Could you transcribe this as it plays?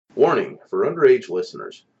Warning for underage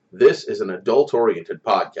listeners. This is an adult-oriented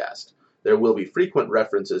podcast. There will be frequent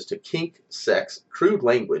references to kink, sex, crude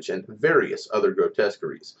language, and various other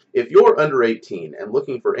grotesqueries. If you're under 18 and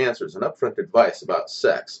looking for answers and upfront advice about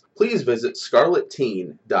sex, please visit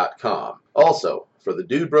scarletteen.com. Also, for the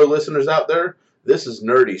dude bro listeners out there, this is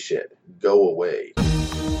nerdy shit. Go away.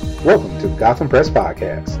 Welcome to the Gotham Press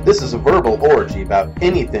Podcast. This is a verbal orgy about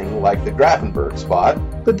anything like the Grafenberg spot,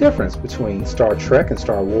 The difference between Star Trek and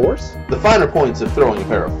Star Wars. the finer points of throwing a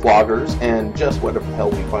pair of floggers, and just whatever the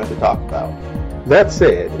hell we find to talk about. That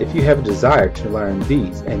said, if you have a desire to learn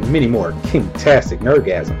these and many more kinktastic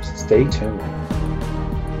nerdgasms, stay tuned.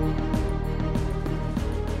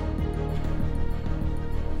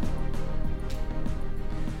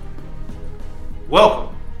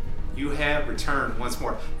 Welcome. You have returned once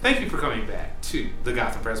more. Thank you for coming back to the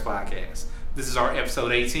Gotham Press Podcast. This is our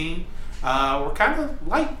episode 18. We're kind of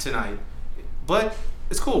light tonight, but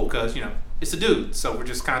it's cool because, it's a dude. So we're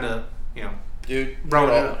just kind of, Dude,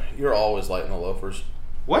 rolling it up. you're always lighting the loafers.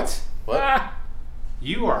 What? What?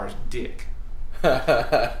 You are a dick.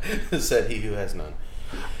 Said he who has none.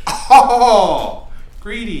 Oh,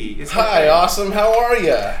 greedy. It's Hi, okay. awesome. How are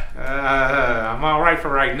ya? I'm all right for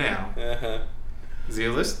right now. Uh-huh.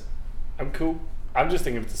 Zealist? I'm cool. I'm just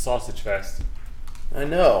thinking it's a sausage fest. I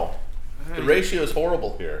know. The ratio is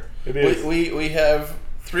horrible here. It is. We have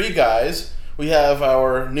three guys. We have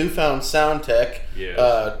our newfound sound tech.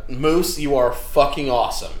 Yes. Moose, you are fucking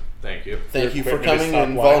awesome. Thank you. Thank you for Quick, maybe coming stop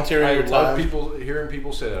and why. volunteering I your love time. hearing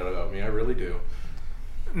people say that about me. I really do.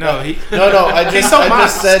 No, he. No, I He's just, so I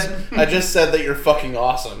modest. just said that you're fucking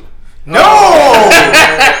awesome. No!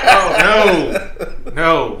 Oh,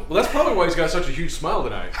 no. Well, that's probably why he's got such a huge smile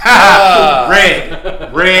tonight.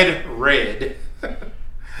 Red.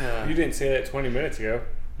 You didn't say that 20 minutes ago.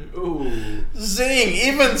 Ooh. Zing!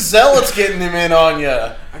 Even Zealot's getting him in on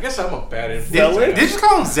ya. I guess I'm a bad influence. Zealot? Did you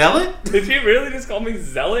call him Zealot? Did you really just call me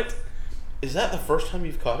Zealot? Is that the first time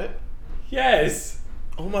you've caught it? Yes.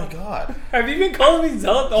 Oh my god. Have you been calling me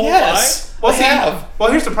Zealot the whole Yes! Well, I see, have. well,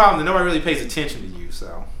 here's the problem: that nobody really pays attention to you. So,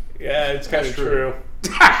 time? Yeah, it's kind of That's true.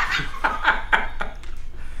 true.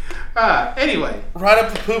 anyway, Right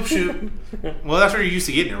up the poop chute. well, that's where you're used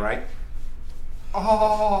to getting it, right?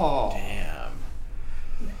 Oh. Damn.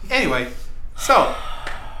 Anyway, so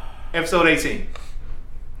episode 18.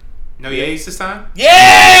 No yays this time.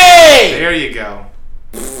 Yay! There you go.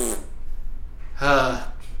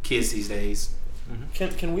 Kids these days.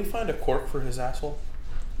 Can we find a cork for his asshole?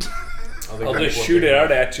 I'll just shoot it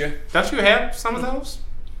out at you. Don't you have some of those?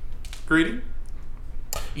 Greedy.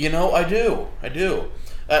 You know, I do. I do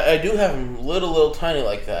have him little tiny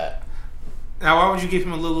like that. Now, why would you give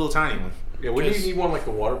him a little tiny one? Yeah, wouldn't Yes. you need one like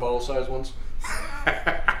the water bottle size ones?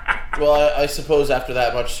 Well, I suppose after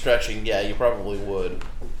that much stretching, yeah, you probably would.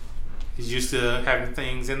 He's used to having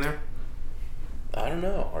things in there. I don't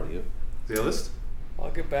know. Are you? Zealist.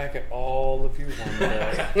 I'll get back at all of you one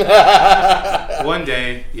day. One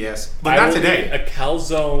day, yes, but I not will today. need a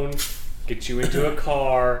calzone, get you into a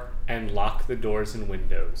car, and lock the doors and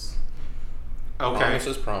windows. Okay.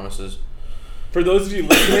 Promises. For those of you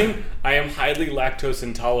listening, I am highly lactose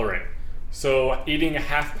intolerant. So eating a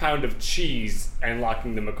half pound of cheese and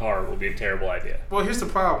locking them in a car will be a terrible idea. Well, here's the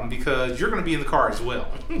problem because you're going to be in the car as well.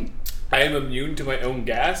 I am immune to my own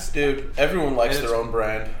gas. Dude, everyone likes And their own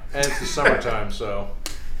brand. And it's the summertime, so.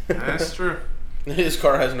 That's true. His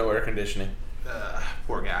car has no air conditioning.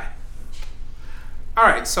 Poor guy. All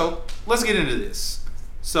right, so let's get into this.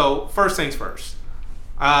 So first things first.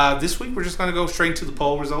 This week we're just going to go straight to the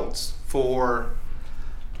poll results for.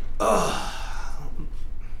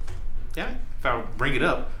 Yeah, if I bring it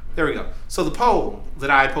up, there we go. So the poll that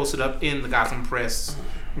I posted up in the Gotham Press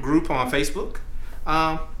group on Facebook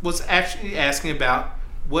was actually asking about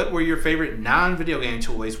what were your favorite non-video game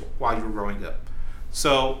toys while you were growing up.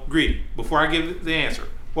 So, Greedy, before I give the answer,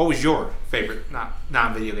 what was your favorite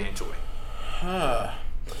non-video game toy?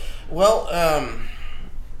 Well,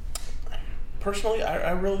 personally,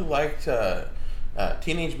 I really liked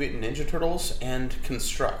Teenage Mutant Ninja Turtles and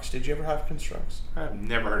Constructs. Did you ever have Constructs? I've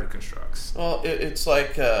never heard of Constructs. Well, it's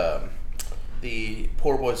like the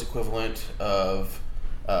poor boy's equivalent of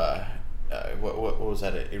what was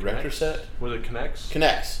that? An Erector Connects? set? Was it Connects?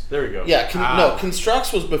 Connects. There we go. Yeah, no,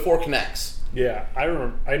 Constructs was before Connects. Yeah, I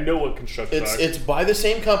remember. I know what constructs are. It's by the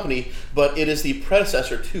same company, but it is the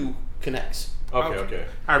predecessor to Connects. Okay.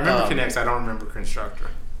 I remember Connects. I don't remember Constructor.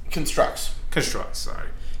 Constructs. Constructs, sorry.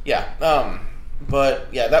 Yeah. But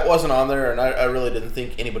yeah, that wasn't on there, and I really didn't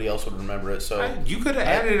think anybody else would remember it. So You could have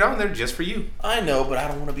added it on there just for you. I know, but I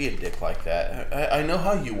don't want to be a dick like that. I know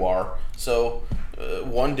how you are, so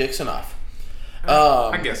one dick's enough.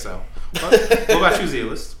 I guess so. What about you,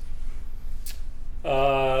 Zealous?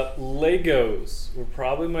 Legos were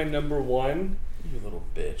probably my number one, You little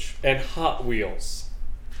bitch. and Hot Wheels.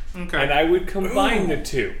 Okay. And I would combine the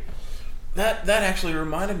two. That actually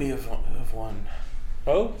reminded me of one.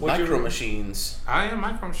 Oh, what'd you- Micro Machines, I am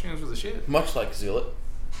Micro Machines was the shit. much like Zealot.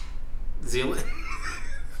 Zealot.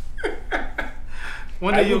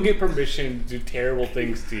 When I do you will get permission to do terrible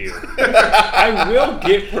things to you. I will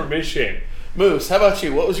get permission. Moose, how about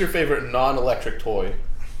you? What was your favorite non-electric toy?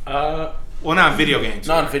 Uh, Well, not video games.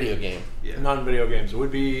 Non-video game. Yeah. non-video games. It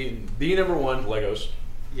would be the number one, Legos.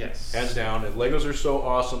 Yes. Hands down. And Legos are so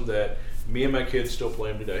awesome that me and my kids still play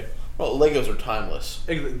them today. Well, Legos are timeless.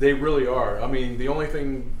 They really are. I mean, the only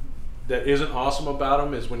thing that isn't awesome about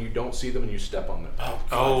them is when you don't see them and you step on them. Oh,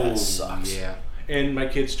 God, Oh, that sucks. yeah. And my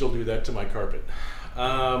kids still do that to my carpet.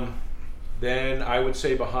 Then I would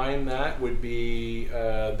say behind that would be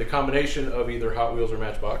the combination of either Hot Wheels or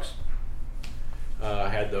Matchbox. I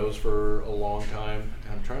had those for a long time.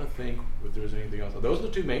 And I'm trying to think if there's anything else. Those are the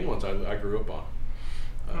two main ones I grew up on.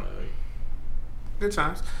 Good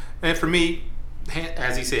times. And for me,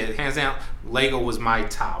 as he said, hands down, Lego was my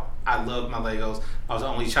top. I loved my Legos. I was the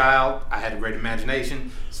only child. I had a great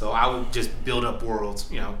imagination, so I would just build up worlds,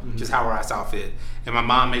 just however I saw fit. And my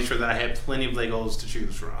mom made sure that I had plenty of Legos to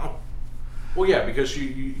choose from. Well, yeah, because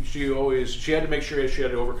she had to make sure she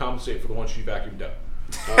had to overcompensate for the ones she vacuumed up.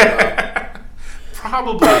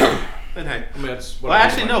 Probably. But hey. I mean, that's what Well, I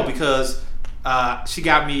actually, like. no, because she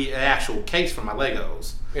got me an actual case for my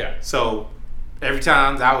Legos. Yeah. So every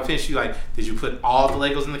time that I would finish, she like, did you put all the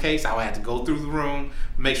Legos in the case? I would have to go through the room,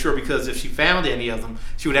 make sure, because if she found any of them,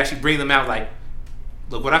 she would actually bring them out like,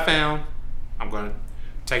 look what I found. I'm going to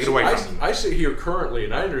take it away from you. I sit here currently,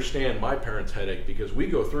 and I understand my parents' headache because we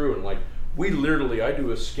go through and I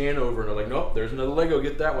do a scan over and I'm like, nope, there's another Lego,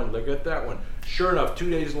 get that one, get that one. Sure enough, 2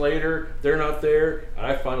 days later, they're not there, and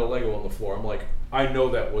I find a Lego on the floor. I'm like, I know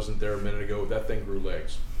that wasn't there a minute ago. That thing grew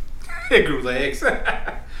legs. It grew legs.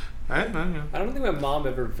 I don't know. I don't think my mom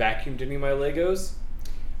ever vacuumed any of my Legos.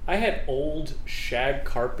 I had old shag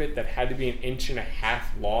carpet that had to be 1.5 inches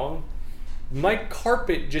long. My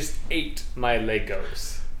carpet just ate my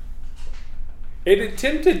Legos. It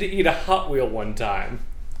attempted to eat a Hot Wheel one time.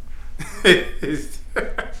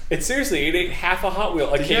 It seriously, it ate half a Hot Wheel.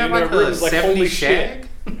 I Did you came have into my like room, a it was like, 70 holy shag?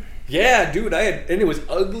 shit. Yeah, dude, and it was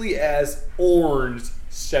ugly as orange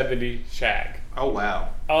 70 shag. Oh, wow.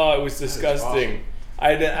 Oh, it was disgusting.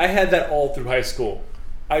 I had that all through high school.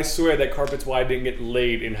 I swear that carpet's why I didn't get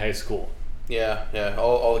laid in high school. Yeah.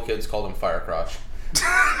 All the kids called him Fire Crotch.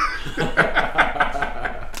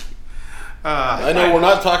 I know we're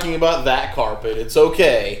not talking about that carpet. It's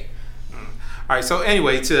okay. All right, so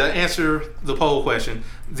anyway, to answer the poll question,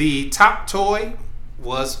 the top toy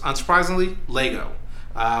was, unsurprisingly, Lego.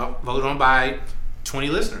 Voted on by 20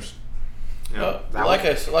 listeners. Like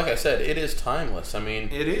I said, it is timeless. I mean,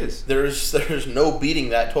 It is. there's no beating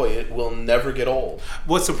that toy. It will never get old.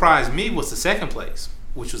 What surprised me was the second place,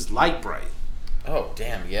 which was Light Bright. Oh,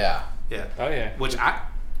 damn, yeah. Yeah. Oh, yeah.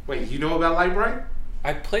 Wait, you know about Light Bright?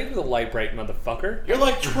 I played with a light bright motherfucker. You're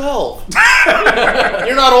like 12.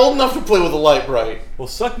 You're not old enough to play with a light bright. Well,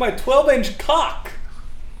 suck my 12-inch cock.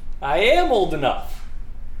 I am old enough.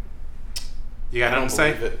 You got nothing to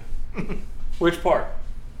say? Believe it. Which part?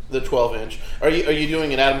 The 12-inch. Are you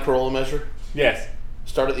doing an Adam Carolla measure? Yes.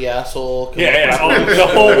 Start at the asshole. Yeah, the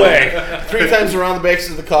whole way. 3 times around the base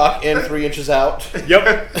of the cock and 3 inches out.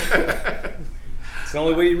 Yep. It's the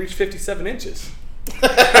only way you reach 57 inches.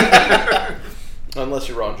 Unless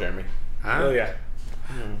you're wrong, Jeremy. Huh? Oh, yeah.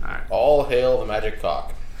 All right. All hail the magic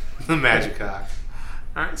cock. The magic cock.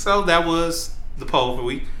 All right, so that was the poll for the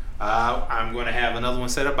week. I'm going to have another one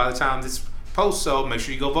set up by the time this posts, so make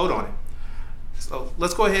sure you go vote on it. So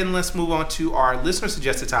let's go ahead and let's move on to our listener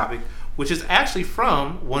suggested topic, which is actually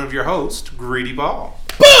from one of your hosts, Greedy Ball.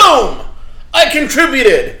 Boom! I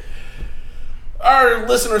contributed! Our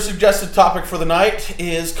listener suggested topic for the night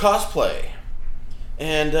is cosplay.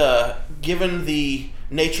 And given the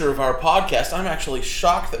nature of our podcast, I'm actually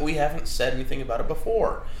shocked that we haven't said anything about it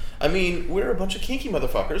before. I mean, we're a bunch of kinky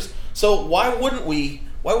motherfuckers, so why wouldn't we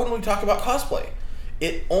talk about cosplay?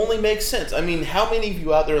 It only makes sense. I mean, how many of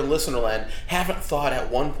you out there in Listenerland haven't thought at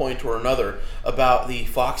one point or another about the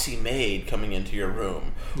foxy maid coming into your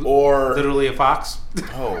room? Or Literally a fox?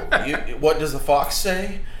 what does the fox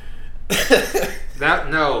say?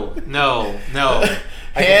 No.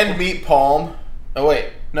 Hand, meat, palm. Oh wait,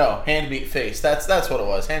 no, hand, meat, face. That's what it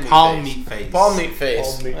was. Hand, meat, Palm, face. meat, face. Palm, meat,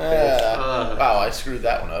 face. Palm, meat, face. Wow, I screwed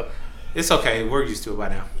that one up. It's okay. We're used to it by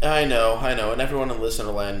now. I know, and everyone in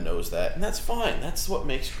Listenerland knows that, and that's fine. That's what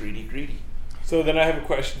makes greedy greedy. So then I have a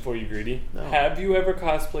question for you, Greedy. No. Have you ever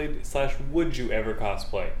cosplayed / would you ever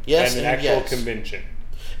cosplay? Yes At an and actual yes. convention.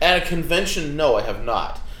 At a convention, no, I have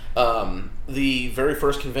not. The very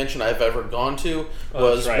first convention I've ever gone to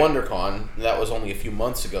was that's right. WonderCon. That was only a few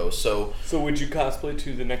months ago. So, Would you cosplay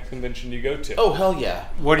to the next convention you go to? oh hell yeah!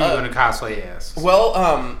 What are you going to cosplay as? Well,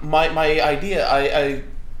 my idea,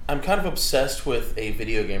 I'm kind of obsessed with a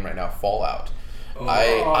video game right now, Fallout.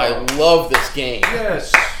 I love this game.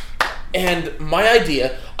 Yes. And my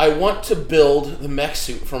idea, I want to build the mech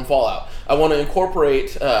suit from Fallout. I want to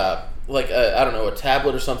incorporate, I don't know, a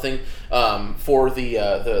tablet or something for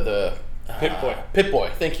the Pip-Boy.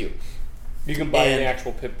 Pip-Boy, thank you. You can buy And- an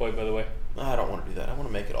actual Pip-Boy, by the way. I don't want to do that. I want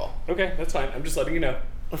to make it all. Okay, that's fine. I'm just letting you know.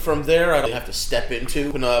 From there, I have to step into,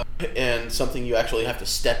 open up, and something you actually have to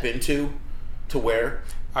step into to wear.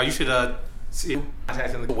 You should see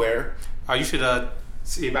contacting To the wear. You should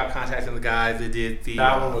see about contacting the guy that did the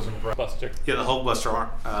That one was impressive. Buster. the Hulkbuster.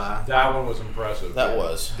 That one was impressive. That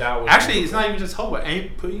was. Actually, it's not even just Hulk.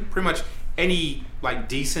 Pretty much any like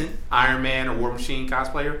decent Iron Man or War Machine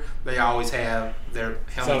cosplayer, they always have their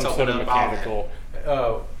Some helmets sort open of up. all that.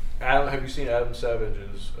 mechanical. Adam, have you seen Adam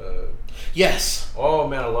Savage's? Yes. Oh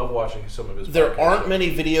man, I love watching some of his. There podcasts. aren't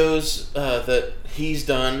many videos that he's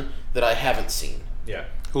done that I haven't seen. Yeah.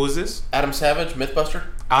 Who is this? Adam Savage, Mythbuster.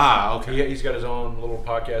 Okay. He's got his own little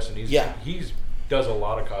podcast, and he's does a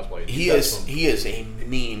lot of cosplay. He is a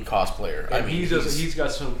mean cosplayer. And he's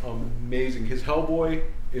got some amazing. His Hellboy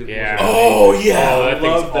is. Yeah. Oh yeah. Oh, I that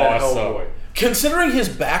love thing's that awesome. Hellboy. Considering his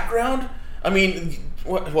background, I mean,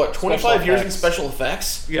 what 25 Special years in effects. special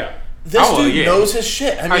effects? Yeah. This Oh, dude yeah. knows his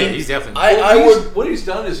shit. I Oh, yeah, mean, he's definitely- What he's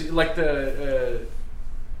done is like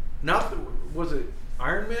was it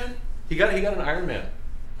Iron Man? He got an Iron Man,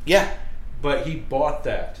 yeah. but he bought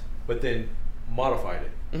that, but then modified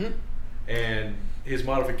it, Mhm. and his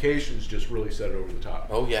modifications just really set it over the top.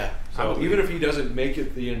 Oh yeah. So even if he doesn't make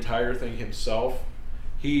it the entire thing himself,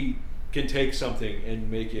 he can take something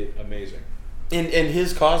and make it amazing. In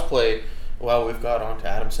his cosplay, well, we've got on to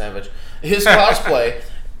Adam Savage. His cosplay,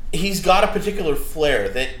 he's got a particular flair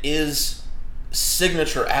that is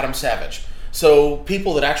signature Adam Savage. So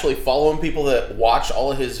people that actually follow him, people that watch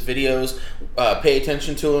all of his videos, pay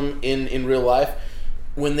attention to him in real life,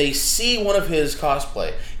 when they see one of his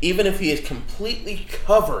cosplay, even if he is completely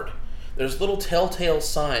covered, there's little telltale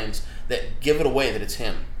signs that give it away that it's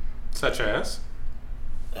him. Such as?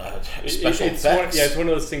 Special it's effects. it's one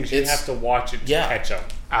of those things you It's- have to watch it to yeah. catch them.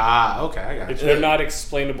 Okay, I got it. They're not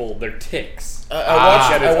explainable. They're ticks.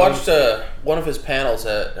 I watched one of his panels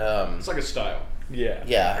at It's like a style. Yeah. I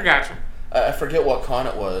yeah. got you. I forget what con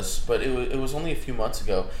it was, but it was only a few months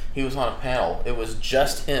ago. He was on a panel. It was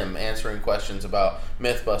just him answering questions about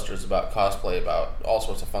Mythbusters, about cosplay, about all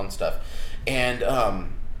sorts of fun stuff, and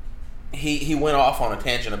he went off on a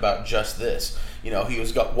tangent about just this. You know, he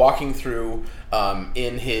was walking through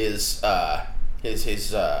in his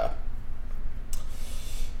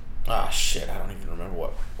shit, I don't even remember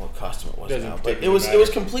what costume it was Doesn't now, but particularly it matter. was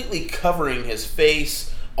completely covering his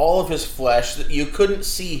face, all of his flesh. You couldn't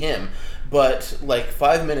see him, but like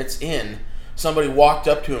 5 minutes in, somebody walked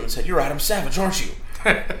up to him and said, "You're Adam Savage, aren't you?"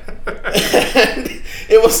 And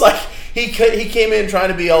it was like he came in trying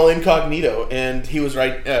to be all incognito, and he was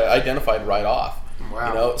identified right off. Wow.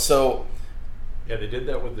 You know, so Yeah, they did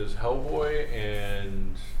that with this Hellboy,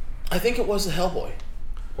 and I think it was the Hellboy.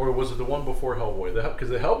 or was it the one before Hellboy? Because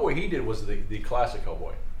the Hellboy he did was the classic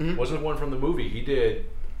Hellboy. Wasn't the one from the movie. He did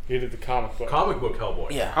He did the comic book. comic book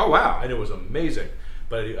Hellboy. Yeah. Oh, wow. And it was amazing.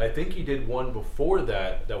 But I think he did one before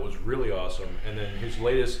that was really awesome. And then his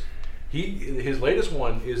latest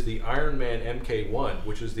one is the Iron Man MK1,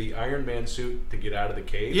 which is the Iron Man suit to get out of the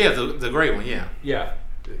cave. Yeah, the great one, yeah. Yeah.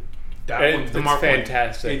 That And one, it's the Mark one.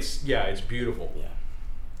 fantastic. it's beautiful. Yeah.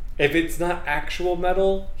 If it's not actual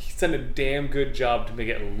metal, he's done a damn good job to make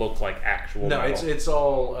it look like actual No, metal. it's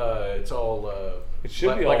all It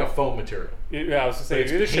should be like all- a foam material. Yeah, I was gonna say,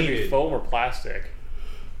 It's it either should be painted. foam or plastic.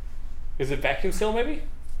 Is it vacuum seal, maybe?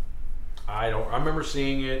 I remember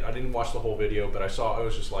seeing it. I didn't watch the whole video, but I saw. I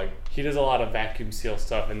was just like, He does a lot of vacuum seal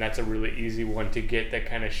stuff, and that's a really easy one to get that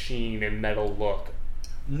kind of sheen and metal look.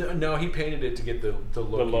 no, he painted it to get the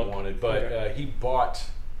look look. he wanted, but Okay. he bought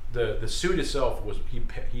the suit itself was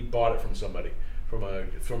he bought it from somebody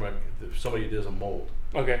somebody who does a mold,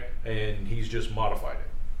 Okay. and he's just modified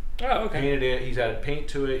it. Oh, okay. Painted it. He's added paint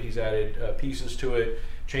to it. He's added pieces to it.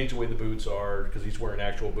 Changed the way the boots are because he's wearing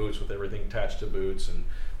actual boots with everything attached to boots, and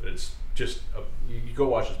it's just you go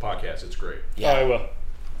watch his podcast. It's great. Yeah. Oh, I will.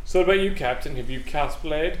 So what about you, Captain? Have you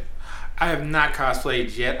cosplayed? I have not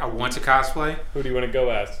cosplayed yet. I want to cosplay. Who do you want to go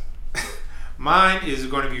as? Mine is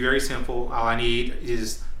going to be very simple. All I need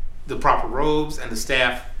is the proper robes and the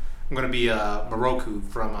staff. I'm going to be Moroku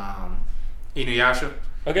from Inuyasha.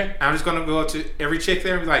 Okay. I'm just going to go up to every chick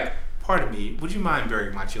there and be like, pardon me, would you mind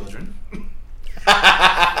burying my children?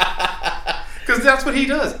 Because that's what he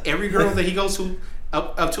does. Every girl that he goes to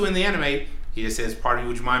up to in the anime, he just says, pardon me,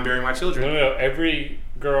 would you mind burying my children? No. Every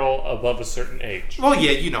girl above a certain age. Well,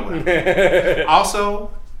 yeah, you know what I mean.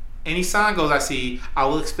 Also, any Sangos I see, I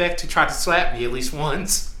will expect to try to slap me at least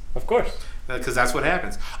once. Of course. Because that's what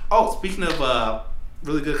happens. Oh, speaking of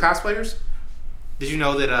really good cosplayers, did you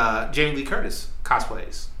know that Jamie Lee Curtis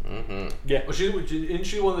cosplays? Mm-hmm. Yeah. Well, isn't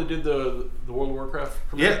she the one that did the World of Warcraft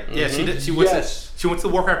premiere? Yeah, she did. She Yes. went to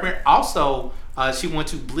the Warcraft premiere. Also, she went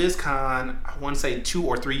to BlizzCon, I want to say 2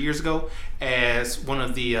 or 3 years ago, as one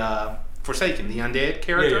of the Forsaken, the undead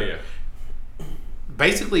character. Yeah.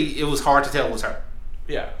 Basically, it was hard to tell it was her.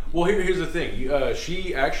 Yeah. Well, here's the thing.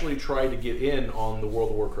 She actually tried to get in on the World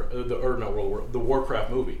of Warcraft, the Warcraft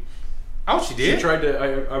movie. Oh, she did? She tried to.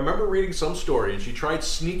 I remember reading some story, and she tried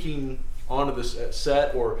sneaking onto this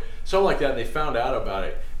set or something like that, and they found out about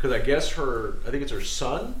it because I guess I think it's her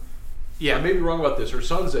son. Yeah. I may be wrong about this. Her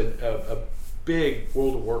son's a big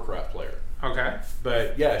World of Warcraft player. Okay.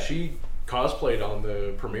 But yeah, she cosplayed on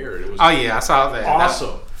the premiere. It was Oh, yeah, I saw that.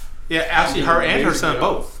 awesome. Yeah, actually, her and her Amazing son job.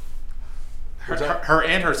 both. What's that? Her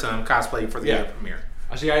and her son cosplayed for the Yeah. premiere.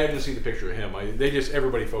 I see. I didn't see the picture of him.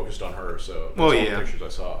 Everybody focused on her, so that's Well, all yeah. the pictures I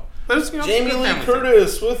saw. But it's, you know, Jamie it's a Lee family thing.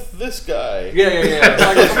 Curtis with this guy. Yeah. It's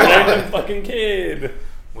like This random fucking kid.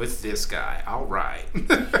 With this guy. All right.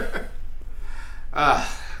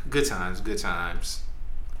 Good times.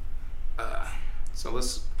 So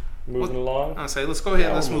let's Moving along. I'll say let's go ahead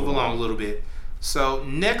and Yeah, let's we'll move move along a little bit. So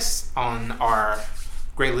next on our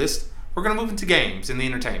great list, we're gonna move into games and the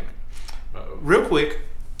entertainment. Uh-oh. Real quick,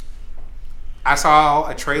 I saw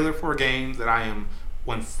a trailer for a game that I am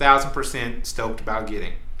 1000% stoked about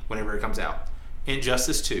getting whenever it comes out.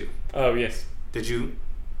 Injustice 2. Oh, yes. Did you?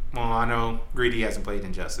 Well, I know Greedy hasn't played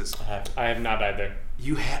Injustice. I have not either.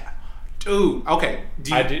 You have, dude. Okay.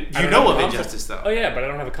 Do you, I did. I you don't know have of a console. Injustice though? Oh, yeah, but I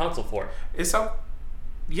don't have a console for it. It's so.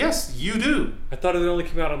 Yes, you do. I thought it only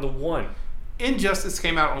came out on the one. Injustice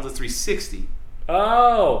came out on the 360.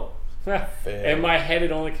 Oh. Fair. In my head,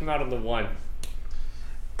 it only came out on the one.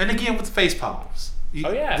 And again with the face palms.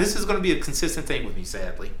 Oh, yeah. This is going to be a consistent thing with me,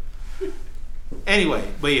 sadly. Anyway,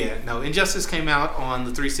 but yeah, no. Injustice came out on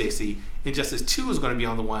the 360. Injustice 2 is going to be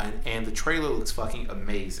on the one, and the trailer looks fucking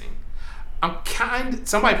amazing.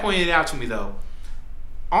 Somebody pointed it out to me though.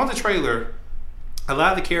 On the trailer, a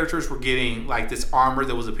lot of the characters were getting like this armor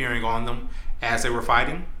that was appearing on them as they were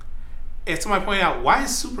fighting. And somebody pointed out, why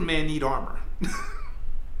does Superman need armor?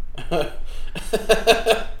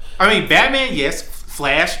 I mean, Batman, yes.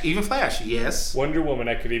 Flash, yes. Wonder Woman,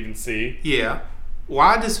 I could even see. Yeah.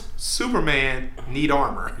 Why does Superman need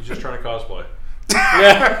armor? He's just trying to cosplay.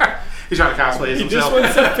 Yeah. He's trying to cosplay as He himself. just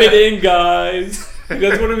wants to fit in, guys. He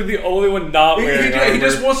doesn't want to be the only one not wearing armor. He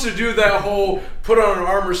just wants to do that whole put on an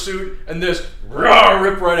armor suit and this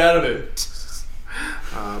rip right out of it.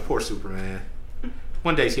 Poor Superman.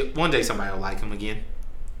 One day somebody will like him again.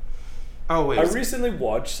 Oh wait. I recently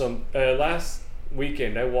watched last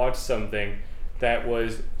weekend I watched something that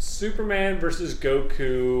was Superman versus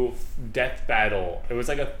Goku death battle. It was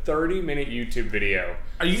like a 30-minute YouTube video.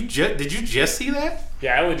 Did you just see that?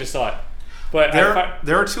 Yeah, I only just saw it. But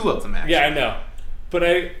There are two of them actually. yeah, I know. But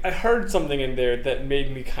I heard something in there that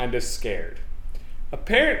made me kind of scared.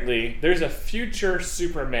 Apparently, there's a future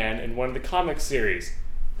Superman in one of the comic series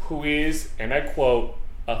who is, and I quote,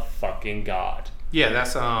 a fucking god. Yeah,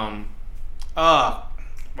 that's why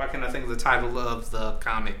can't I think of the title of the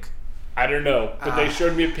comic? I don't know, but they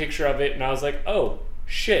showed me a picture of it, and I was like, oh,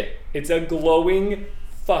 shit. It's a glowing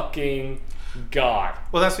fucking god.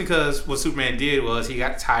 Well, that's because what Superman did was he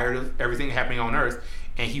got tired of everything happening on Earth,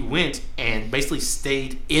 and he went and basically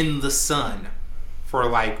stayed in the sun for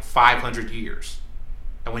like 500 years.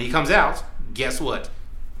 And when he comes out, guess what?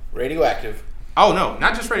 Radioactive. Oh no,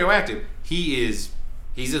 not just radioactive. He's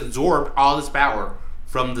absorbed all his power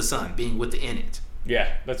from the sun, being within it.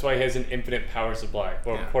 Yeah, that's why he has an infinite power supply,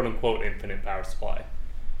 or Yeah. quote-unquote infinite power supply.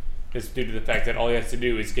 It's due to the fact that all he has to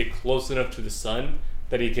do is get close enough to the sun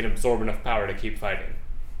that he can absorb enough power to keep fighting.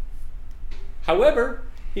 However,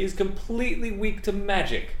 he is completely weak to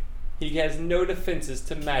magic. He has no defenses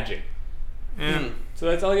to magic. Yeah. So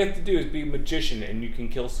that's all you have to do is be a magician and you can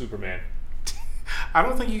kill Superman. I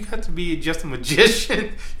don't think you have to be just a magician.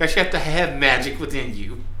 You actually have to have magic within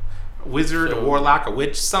you. A wizard, a So- warlock, a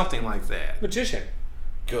witch, something like that. Magician.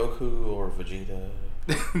 Goku or Vegeta.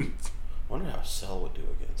 Wonder how Cell would do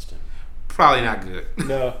against him. Probably not good.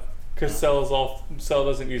 No, Because Cell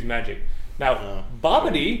doesn't use magic. Now,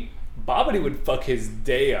 Bobbity would fuck his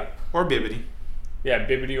day up. Or Bibbidi. Yeah,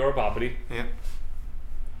 Bibbidi or Bobbity. Yeah.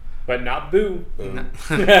 But not Boo.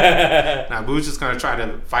 Now, Boo's just going to try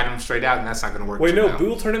to fight him straight out, and that's not going to work. Wait, too no, well. Boo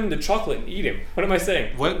will turn him into chocolate and eat him. What am I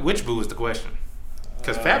saying? Which Boo is the question?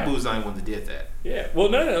 Because Fat Boo's the only one that did that. Yeah. Well,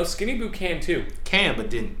 no. Skinny Boo can too. Can, but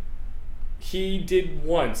didn't. He did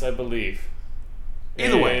once, I believe.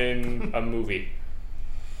 Either way. In a movie.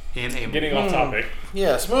 Getting off topic.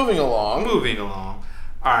 Yes, moving along. Moving along.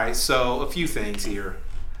 All right, so a few things here.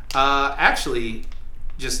 Actually,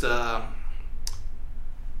 just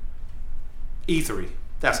E3.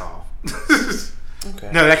 That's all.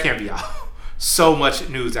 Okay. No, that can't be all. So much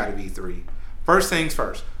news out of E3. First things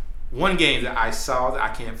first. One game that I saw that I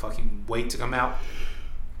can't fucking wait to come out.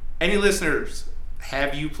 Any listeners,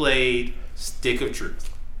 have you played Stick of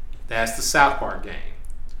Truth? That's the South Park game.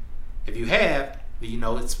 If you have, then you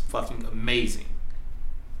know it's fucking amazing.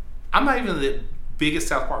 I'm not even the biggest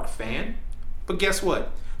South Park fan, but guess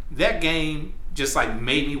what? That game just like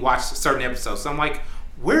made me watch certain episodes. So I'm like,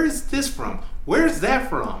 where is this from? Where's that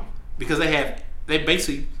from? Because they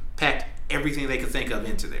basically packed everything they could think of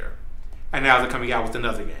into there. And now they're coming out with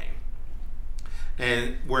another game.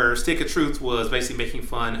 And where Stick of Truth was basically making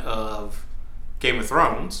fun of Game of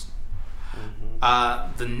Thrones.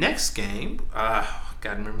 Mm-hmm. The next game,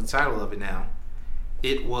 gotta remember the title of it now.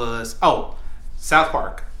 It was South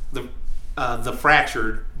Park, the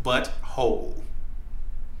Fractured But Whole.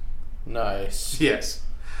 Nice. Yes.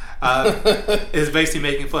 It's basically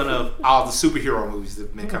making fun of all the superhero movies that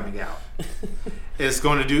have been coming out. It's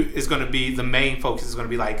going to be the main focus is going to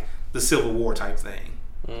be like the Civil War type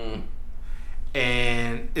thing.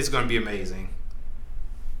 And it's going to be amazing.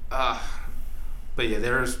 But yeah,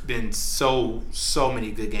 there's been so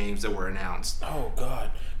many good games that were announced. Oh God,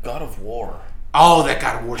 God of War. Oh, that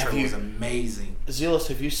God of War trailer was amazing. Zealous,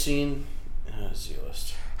 have you seen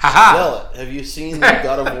Zealous? Haha. Zealot, have you seen the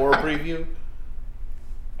God of War preview?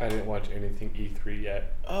 I didn't watch anything E3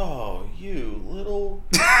 yet. Oh, you little.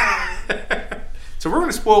 So we're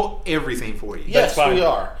going to spoil everything for you. Yes, fine. we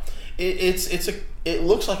are. It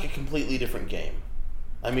looks like a completely different game.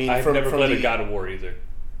 I mean, I've never played a God of War either.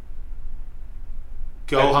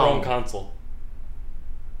 Go I have home. my own console.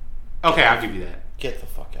 Okay, I'll give you that. Get the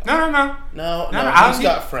fuck out. No. No, he's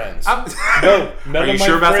got friends. No, none Are you of my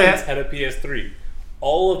sure about friends that? had a PS3.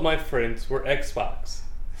 All of my friends were Xbox.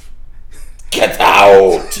 Get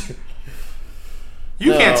out!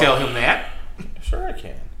 You can't No. tell him that. Sure I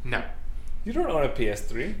can. No. You don't own a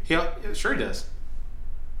PS3. Sure he does.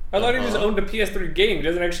 I thought he just owned a PS3 game. He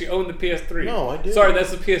doesn't actually own the PS3. No, I do. Sorry,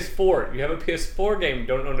 that's the PS4. You have a PS4 game. You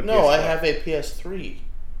don't own a PS4. No, I have a PS3.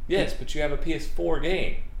 Yes, but you have a PS4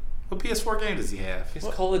 game. What PS4 game does he have? It's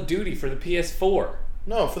Call of Duty for the PS4.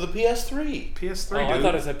 No, for the PS3. PS3, Oh, dude. I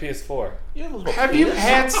thought it said PS4. You have a little Have you penis.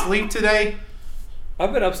 had sleep today?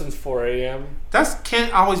 I've been up since 4 a.m. That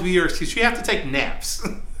can't always be your excuse. You have to take naps.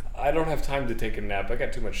 I don't have time to take a nap. I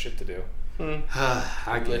got too much shit to do.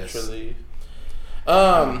 I guess. Literally.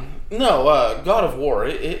 No, God of War,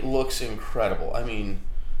 it looks incredible. I mean,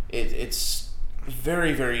 it's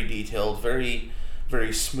very, very detailed, very,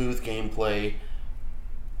 very smooth gameplay.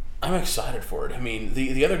 I'm excited for it. I mean,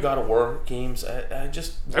 the other God of War games, I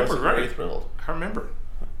just They were wasn't great. very thrilled. I remember.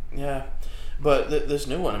 Yeah, but this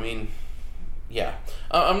new one, I mean, yeah.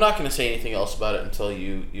 I'm not going to say anything else about it until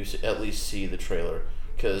you at least see the trailer,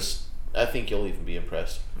 because I think you'll even be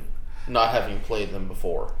impressed, not having played them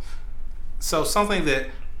before. So something that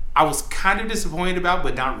I was kind of disappointed about,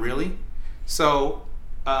 but not really. So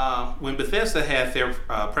when Bethesda had their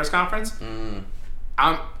press conference,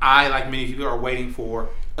 I, like many people, are waiting for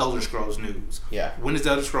Elder Scrolls news. Yeah. When is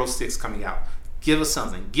Elder Scrolls 6 coming out? Give us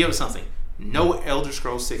something. Give us something. No Elder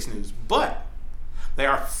Scrolls 6 news. But they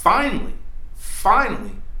are finally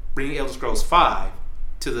bringing Elder Scrolls 5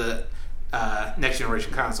 to the next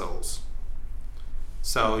generation consoles.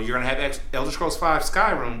 So you're going to have Elder Scrolls 5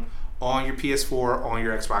 Skyrim on your PS4, on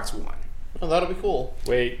your Xbox One. Oh, that'll be cool.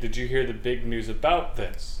 Wait, did you hear the big news about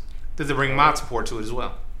this? Did they bring mod support to it as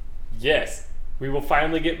well? Yes. We will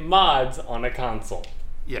finally get mods on a console.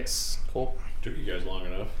 Yes. Cool. Took you guys long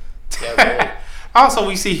enough. Yeah, really. Also,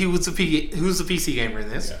 we see who's the PC gamer in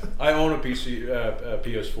this. Yeah. I own a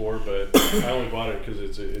PS4, but I only bought it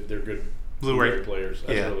because they're good Blu-ray players.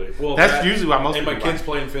 That's Yeah. really well. That's usually why most and my people kids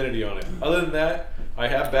play Infinity on it. Other than that, I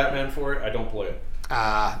have Batman for it. I don't play it.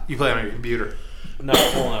 You play on your computer. Not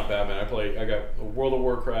pulling out Batman. I got World of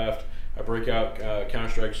Warcraft. I break out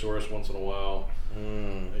Counter-Strike Source once in a while.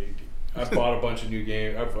 I bought a bunch of new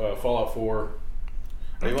games. I've Fallout 4.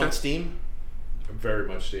 Are you on Steam? Very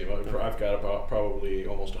much Steam. I've got about probably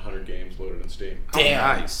almost 100 games loaded in Steam.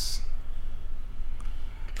 Damn. Oh, nice.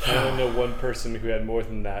 I only know one person who had more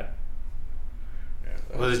than that.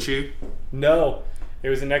 Yeah, Was it you? No, it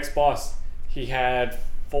was an ex-boss. He had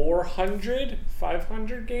 400,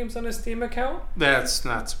 500 games on his Steam account. That's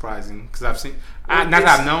not surprising because I've seen. Not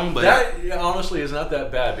that I've known, but that honestly is not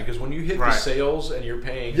that bad because when you hit the Right. sales and you're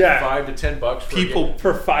paying Yeah. $5 to $10 for People- a game,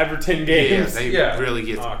 For 5 or 10 yeah, games. they Yeah. really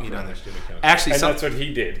get Oh, on crap, there. Steam account. Actually, And that's what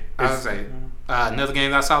he did. I was gonna say another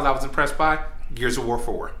game that I saw that I was impressed by: Gears of War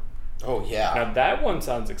 4. Oh yeah. Now that one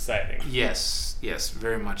sounds exciting. Yes,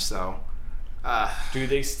 very much so. Do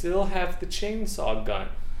they still have the chainsaw gun?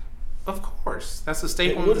 Of course, that's a It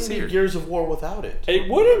staple in the wouldn't be series. Gears of War without it. It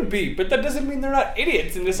wouldn't be, but that doesn't mean they're not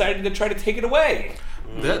idiots and decided to try to take it away.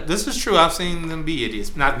 This is true. I've seen them be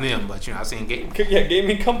idiots. Not them, but I've seen game. Yeah,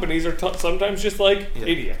 gaming companies are sometimes just like Yeah.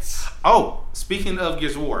 idiots. Oh, speaking of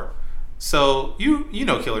Gears of War, so you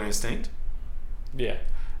know Killer Instinct. Yeah.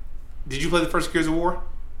 Did you play the first Gears of War?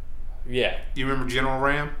 Yeah. Do you remember General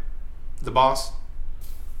Ram, the boss?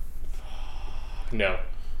 No.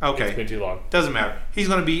 Okay. It's been too long. Doesn't matter. He's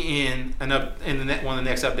going to be in one of the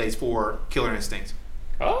next updates for Killer Instinct.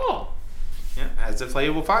 Oh, Yeah, as a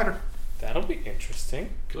playable fighter. that'll be interesting.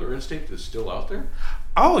 Killer Instinct is still out there.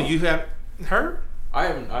 Oh, you have heard? I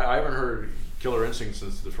haven't heard Killer Instinct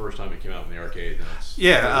since the first time it came out in the arcade. That's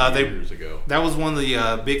Yeah, years ago. That was one of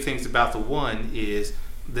the big things about the one is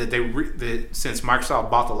that since Microsoft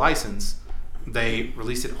bought the license, they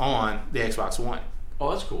released it on the Xbox One.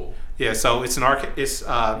 Oh, that's cool. Yeah, so it's an arcade. It's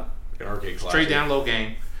An arcade classic. straight download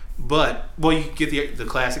game, but you can get the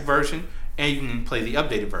classic version and you can play the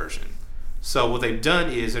updated version. So what they've done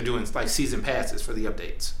is they're doing like season passes for the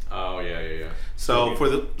updates. Oh yeah. So for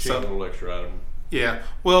the Change a little extra out of them. yeah,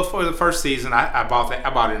 well for the first season I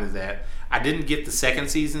bought into that. I didn't get the second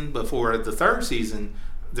season, but for the third season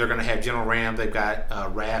they're gonna have General Ram. They've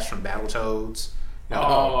got Rash from Battletoads. You know,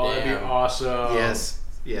 Oh, that'd be damn. awesome.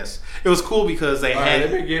 Yes. It was cool because they All had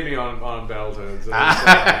right, they gave me on Battletoads.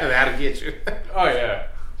 that'll get you. Oh yeah,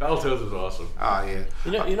 Battletoads is awesome. Oh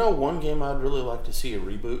yeah. You know one game I'd really like to see a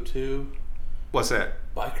reboot to? What's that?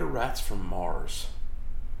 Biker Rats from Mars.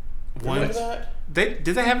 One. Remember that? Did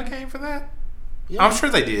they have a game for that? Yeah. I'm sure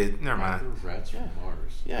they did. Never mind. Rats from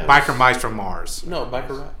Mars. Yeah. it Biker was- Mice from Mars. No,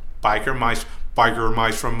 Biker Rat. Biker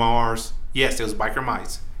Mice from Mars. Yes, it was Biker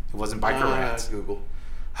Mice. It wasn't Biker Rats. Google.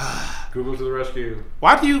 Google to the rescue.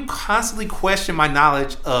 Why do you constantly question my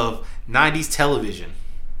knowledge of 90s television?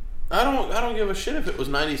 I don't give a shit if it was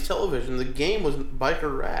 90s television. The game was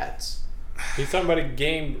Biker Rats. He's talking about a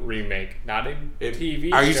game remake, not a TV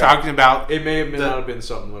show. Are you talking about? It may have not have been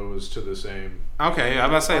something that was to the same. Okay, I'm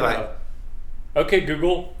about to say like, Okay,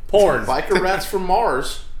 Google. Porn. Biker Rats from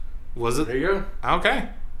Mars. was There it? you go. Okay.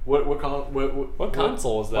 What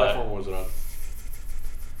console was that? Platform was it on?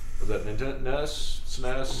 Was that Nintendo, NES,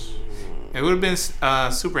 SNES? It would have been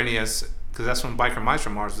Super NES because that's when Biker Mice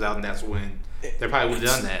from Mars was out, and that's when they probably would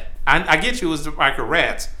have done that. I get you, it was the Biker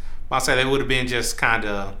Rats, but I'll say they would have been just kind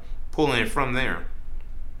of pulling it from there.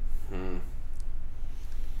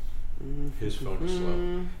 His phone is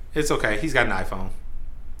slow. It's okay. He's got an iPhone.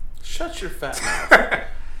 Shut your fat mouth.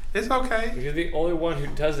 It's okay. You're the only one who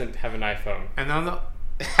doesn't have an iPhone. And on the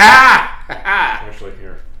ha ha Actually,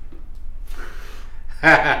 here.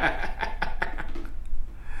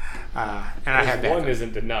 and I had One that.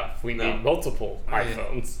 isn't enough. We need multiple yeah.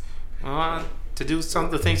 iPhones. To do some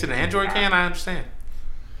of the things that an Android can, I understand.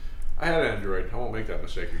 I had Android. I won't make that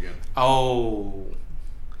mistake again. Oh.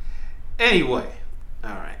 Anyway, all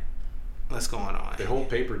right. What's going on? They hold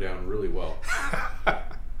paper down really well.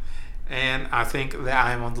 And I think that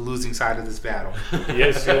I am on the losing side of this battle.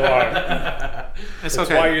 Yes, you are. It's That's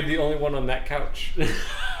okay. why you're the only one on that couch.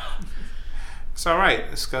 It's all right.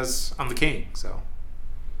 It's because I'm the king. So,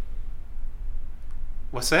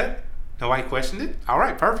 what's that? Nobody questioned it. All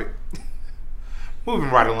right, perfect. Moving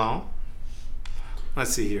right along.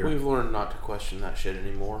 Let's see here. We've learned not to question that shit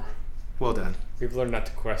anymore. Well done. We've learned not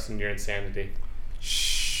to question your insanity.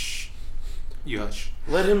 Shh. You hush.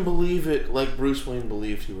 Let him believe it like Bruce Wayne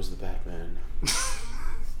believed he was the Batman.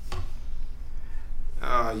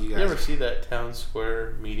 Oh, you You guys. ever see that town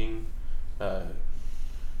square meeting?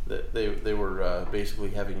 That they were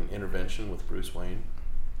basically having an intervention with Bruce Wayne.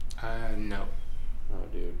 No. Oh,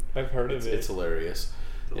 dude, I've heard of it. it's hilarious.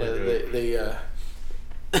 Yeah, Like they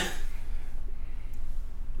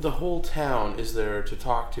the whole town is there to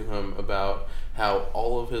talk to him about how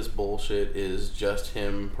all of his bullshit is just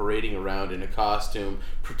him parading around in a costume,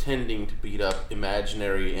 pretending to beat up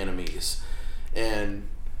imaginary enemies, and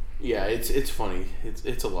yeah, it's funny.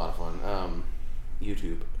 It's a lot of fun.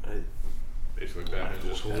 YouTube. Basically, Batman's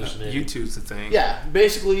just hallucinating. YouTube's the thing. Yeah,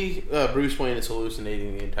 basically, Bruce Wayne is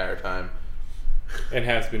hallucinating the entire time. And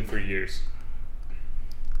has been for years.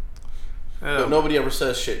 But nobody ever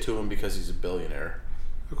says shit to him because he's a billionaire.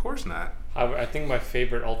 Of course not. I think my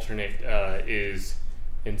favorite alternate is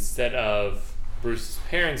instead of Bruce's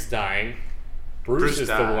parents dying, Bruce is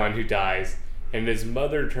died. the one who dies, and his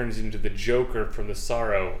mother turns into the Joker from The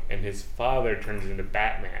Sorrow, and his father turns into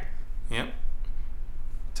Batman. Yep.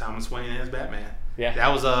 Thomas Wayne as Batman. Yeah. That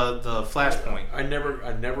was the Flashpoint. I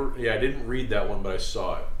didn't read that one, but I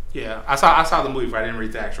saw it. Yeah, I saw the movie, but I didn't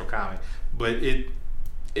read the actual comic. But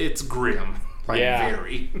it's grim, like Yeah.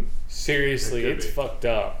 very. Seriously, It could it's be. fucked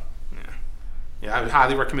up. Yeah, I would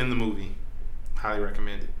highly recommend the movie. Highly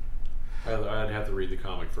recommend it. I'd have to read the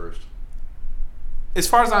comic first. As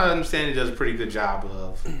far as I understand, it does a pretty good job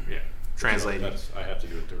of Yeah. translating. I have to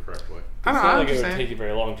do it the correct way. I It's don't know, not I like it would understand. take you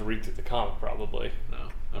very long to read through the comic, probably. No,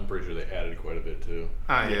 I'm pretty sure they added quite a bit too.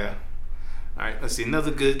 Oh, yeah. All right, let's see.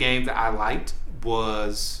 Another good game that I liked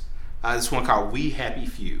was this one called We Happy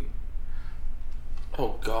Few.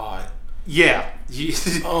 Oh, God. Yeah.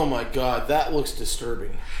 Oh, my God. That looks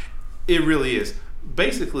disturbing. It really is.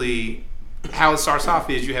 Basically, how it starts off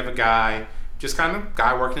is you have a guy,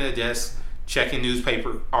 guy working at a desk, checking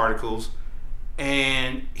newspaper articles,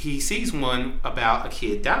 and he sees one about a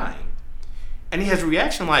kid dying. And he has a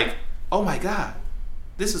reaction like, oh my God,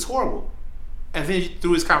 this is horrible. And then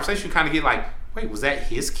through his conversation, you kind of get like, wait, was that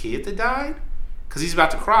his kid that died? Because he's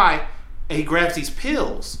about to cry, and he grabs these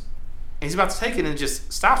pills, and he's about to take it and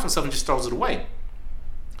just stops himself and just throws it away.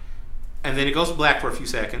 And then it goes black for a few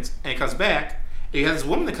seconds, and it comes back. And you have this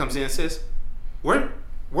woman that comes in and says, what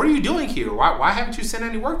are you doing here? Why haven't you sent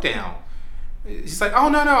any work down? He's like, oh,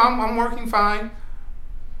 no, I'm working fine.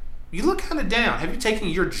 You look kind of down. Have you taken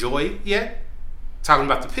your joy yet? Talking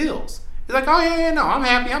about the pills. He's like, oh, yeah, no, I'm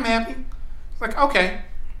happy. It's like, okay.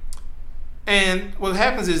 And what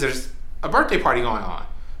happens is there's a birthday party going on.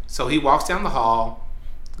 So he walks down the hall,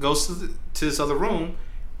 goes to this other room,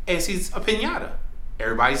 and sees a piñata.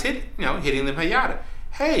 Everybody's hitting the piñata.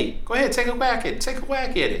 Hey, go ahead, take a whack at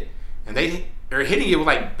it. And they're hitting it with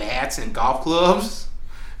like bats and golf clubs.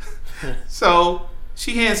 So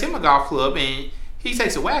she hands him a golf club, and he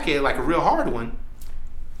takes a whack at it like a real hard one.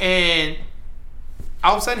 And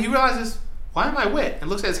all of a sudden he realizes, why am I wet? And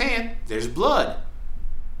looks at his hand, there's blood.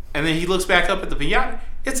 And then he looks back up at the piñata,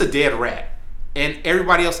 it's a dead rat. And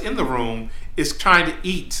everybody else in the room is trying to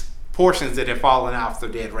eat portions that have fallen off the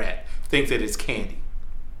dead rat, think that it's candy.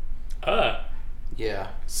 Yeah.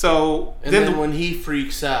 So And then when he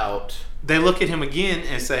freaks out... they look at him again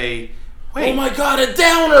and say, wait. Oh my God, a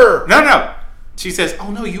downer! No. She says,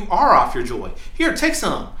 oh no, you are off your joy. Here, take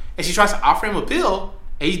some. And she tries to offer him a pill,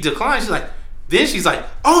 and he declines. Then she's like,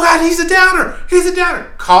 oh God, he's a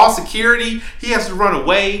downer. Call security. He has to run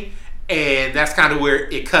away. And that's kind of where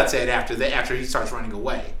it cuts at after he starts running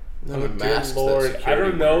away. Then Oh, the dear masks that Lord, I security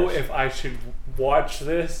don't know wears. if I should watch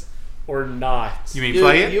this or not. You mean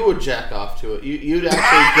play it? You would jack off to it. You'd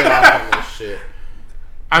actually get off on this shit.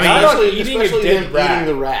 I mean, Not on Especially eating a dead him rat. eating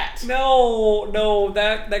the rat. No,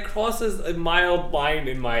 that crosses a mild line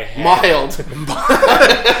in my head. Mild.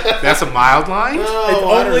 that's a mild line? It's Oh,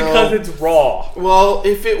 I don't only because know. it's raw. Well,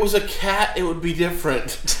 if it was a cat, it would be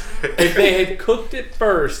different. If they had cooked it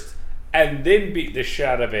first and then beat the shit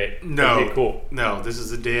out of it, No. it'd be cool. No, this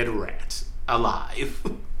is a dead rat. Alive.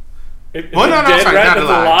 If Well, it's no, a dead sorry, rat not that's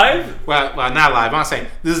alive. alive? Well, not alive. I'm saying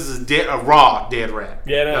this is a raw dead rat.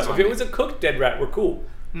 Yeah, no. That's what If I it mean. was a cooked dead rat, we're cool.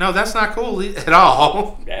 No, that's not cool at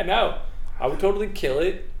all. Yeah, no. I would totally kill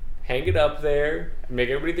it, hang it up there, and make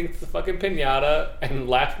everybody think it's a fucking piñata, and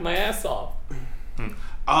laugh my ass off.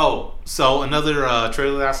 Oh, so another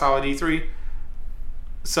trailer that I saw at E3.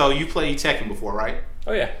 So you played Tekken before, right?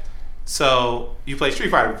 Oh, yeah. So you played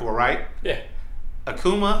Street Fighter before, right? Yeah.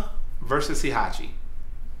 Akuma versus Heihachi.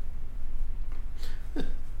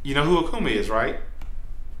 You know who Akuma is, right?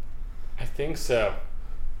 I think so.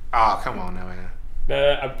 Oh, come on now, man.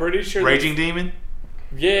 I'm pretty sure. Raging Demon?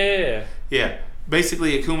 Yeah. Yeah.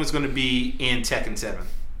 Basically, Akuma's going to be in Tekken 7.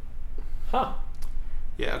 Huh.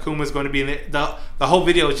 Yeah, Akuma's going to be in it. The whole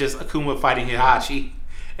video is just Akuma fighting Heihachi.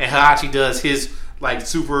 And Heihachi does his like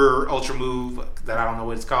super ultra move that I don't know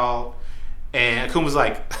what it's called. And Akuma's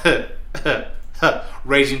like,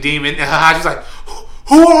 Raging Demon. And Heihachi's like,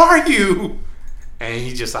 who are you? And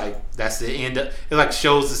he just like, that's the end. It like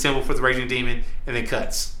shows the symbol for the Raging Demon and then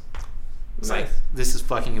cuts. It's like, this is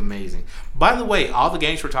fucking amazing. By the way, all the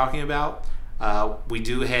games we're talking about, we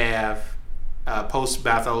do have posts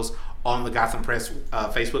about those on the Gotham Press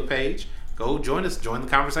Facebook page. Go join us, join the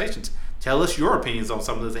conversations. Tell us your opinions on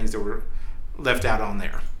some of the things that were left out on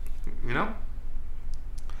there. You know?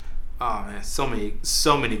 Oh man, so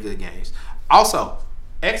many good games. Also,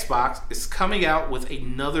 Xbox is coming out with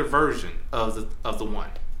another version of the One.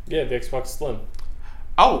 Yeah, the Xbox Slim.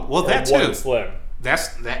 Oh, well, that too. One Slim.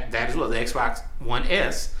 That is what the Xbox One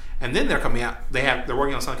S, and then they're coming out. They're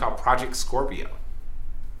working on something called Project Scorpio.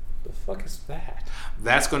 The fuck is that?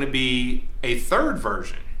 That's going to be a third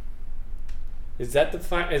version. Is that the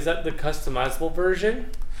customizable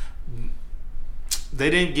version? They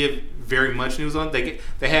didn't give very much news on it.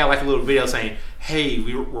 They had like a little video saying, "Hey,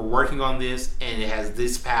 we're working on this, and it has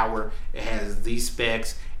this power, it has these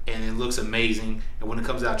specs, and it looks amazing. And when it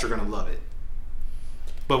comes out, you're gonna love it."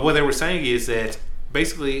 But what they were saying is that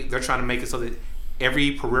basically they're trying to make it so that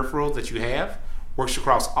every peripheral that you have works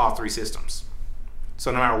across all three systems.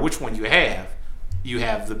 So no matter which one you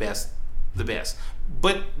have the best.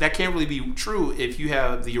 But that can't really be true if you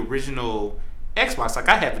have the original Xbox. Like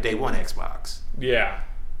I have the day one Xbox. Yeah.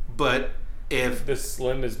 But if the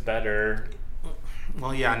Slim is better.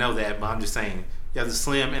 Well, yeah, I know that, but I'm just saying, you have the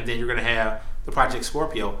Slim, and then you're going to have the Project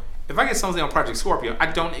Scorpio. If I get something on Project Scorpio, I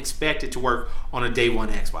don't expect it to work on a day one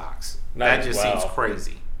Xbox. That just seems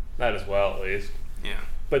crazy. Not as well, at least. Yeah.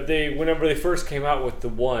 But whenever they first came out with the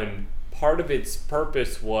One, part of its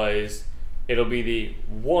purpose was it'll be the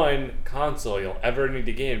one console you'll ever need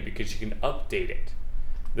to get in because you can update it.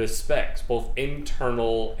 The specs, both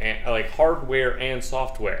internal and like hardware and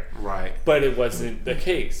software. Right. But it wasn't the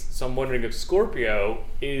case. So I'm wondering if Scorpio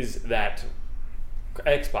is that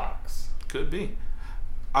Xbox. Could be.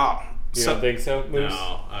 Oh, you don't think so, Moose?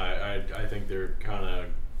 No, I think they're kind of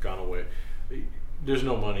gone away. There's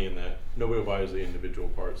no money in that. Nobody buys the individual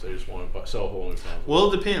parts. They just want to sell a whole new console.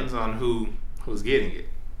 Well, it depends on who's getting it.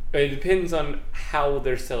 It depends on how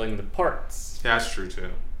they're selling the parts. That's true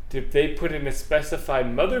too. If they put in a specified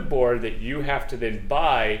motherboard that you have to then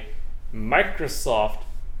buy Microsoft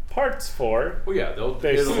parts for, well, yeah,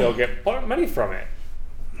 they still get money from it.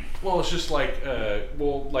 Well, it's just like,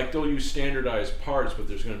 they'll use standardized parts, but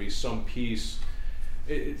there's going to be some piece.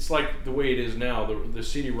 It's like the way it is now. The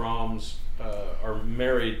CD-ROMs are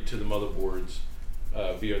married to the motherboards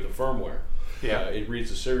via the firmware. Yeah. It reads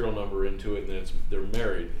the serial number into it, and then they're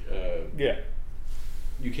married. Yeah.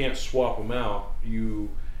 You can't swap them out. You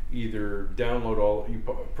either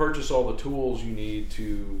purchase all the tools you need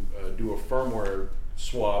to do a firmware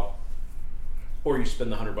swap, or you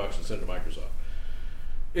spend the $100 and send it to Microsoft.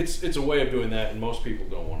 It's a way of doing that, and most people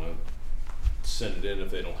don't want to send it in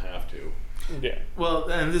if they don't have to. Yeah. Well,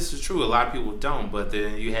 and this is true. A lot of people don't, but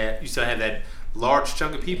then you still have that large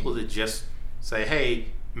chunk of people that just say, "Hey,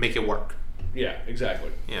 make it work." Yeah,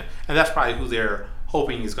 exactly. Yeah, and that's probably who they're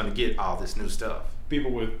hoping is going to get all this new stuff.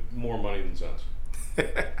 People with more money than sense.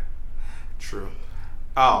 True.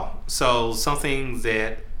 Oh, so something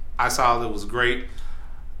that I saw that was great.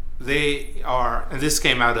 And this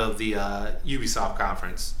came out of the Ubisoft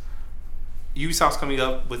conference. Ubisoft's coming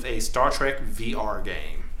up with a Star Trek VR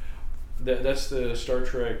game. That's the Star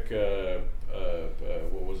Trek.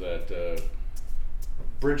 What was that?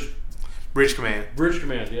 Bridge Command. Bridge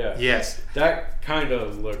Command. Yeah. Yes. That kind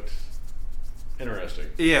of looked interesting.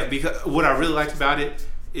 Yeah, because what I really liked about it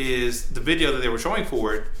is the video that they were showing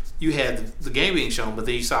for it. You had the game being shown, but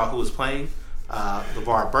then you saw who was playing.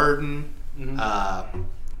 LeVar Burton. Mm-hmm.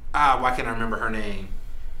 Why can't I remember her name?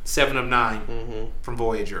 7 of 9 from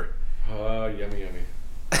Voyager. Yummy.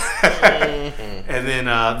 And then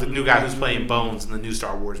the new guy who's playing Bones in the new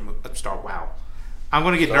Star Wars movie. Wow. I'm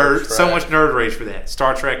going to get so much nerd rage for that.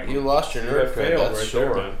 Star Trek. You lost your nerd cred, that's right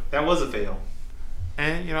sure. there, man. That was a fail.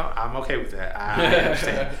 And, I'm okay with that. I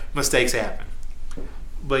understand. Mistakes happen.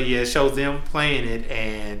 But yeah, it showed them playing it,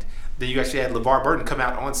 and then you actually had LeVar Burton come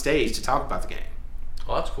out on stage to talk about the game.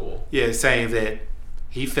 Oh, that's cool. Yeah, saying that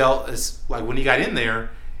he felt as like when he got in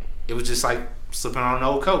there, it was just like slipping on an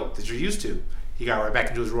old coat that you're used to. He got right back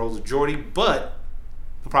into his role as Geordi, but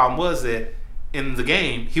the problem was that in the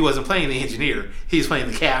game, he wasn't playing the engineer. He was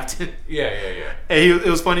playing the captain. Yeah. And it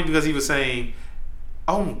was funny because he was saying,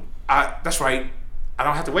 that's right. I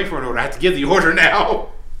don't have to wait for an order. I have to give the order now.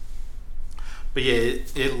 But yeah,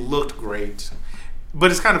 it looked great. But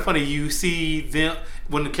it's kind of funny. You see them,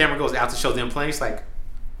 when the camera goes out to show them playing, it's like,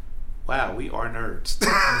 wow, we are nerds.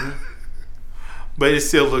 Mm-hmm. But it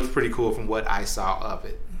still looked pretty cool from what I saw of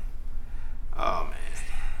it. Oh, man.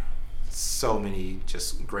 So many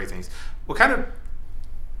just great things. What kind of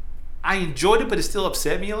I enjoyed it, but it still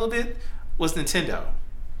upset me a little bit, was Nintendo.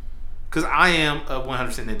 Because I am a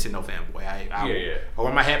 100% Nintendo fanboy. I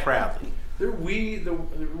wear my hat proudly. The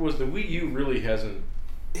Wii U really hasn't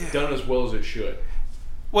done as well as it should.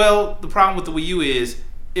 Well, the problem with the Wii U is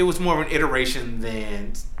it was more of an iteration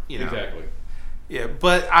than, Exactly. Yeah,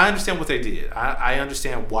 but I understand what they did. I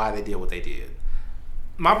understand why they did what they did.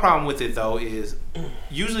 My problem with it though is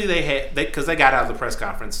usually because they got out of the press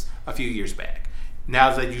conference a few years back.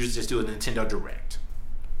 Now they usually just do a Nintendo Direct,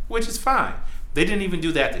 which is fine. They didn't even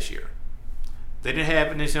do that this year. They didn't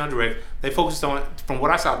have a Nintendo Direct. They focused on, from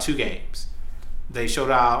what I saw, 2 games. They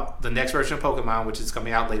showed out the next version of Pokemon, which is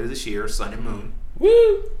coming out later this year, Sun and Moon.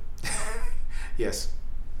 Woo! Yes,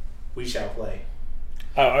 we shall play.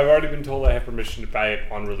 I've already been told I have permission to buy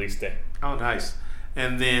it on release day. Oh, nice.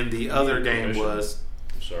 And then the other game permission? was...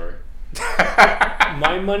 I'm sorry.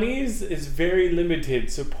 My monies is very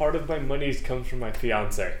limited, so part of my monies comes from my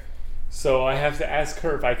fiance. So I have to ask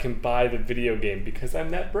her if I can buy the video game because I'm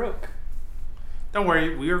that broke. Don't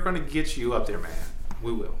worry, we are going to get you up there, man.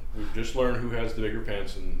 We will. We've just learned who has the bigger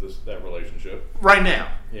pants in that relationship. Right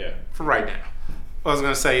now. Yeah. For right now. I was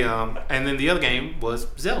going to say, and then the other game was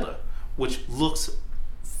Zelda, which looks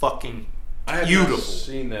fucking I have beautiful. not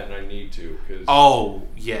seen that, and I need to, because Oh,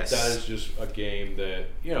 yes. that is just a game that,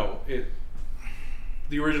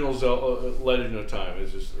 the original Zelda, Legend of Time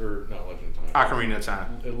is just, or not Legend of Time. Ocarina of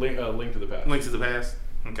Time. Link to the Past. Link to the Past?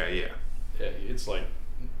 Okay, yeah. Yeah, it's like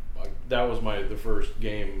that was the first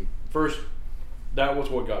game. That was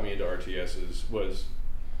what got me into RTSs, was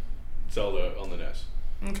Zelda on the NES,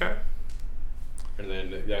 Okay. and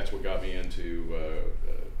then that's what got me into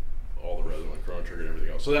all the rest, like Chrono Trigger and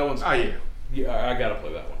everything else. So that one's Oh, yeah. yeah, I gotta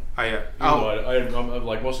play that one. Oh, yeah. Even though I'm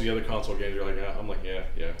like most of the other console games are like, I'm like, yeah,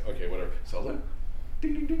 okay, whatever. Zelda,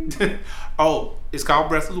 ding ding ding. Oh, it's called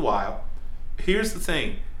Breath of the Wild. Here's the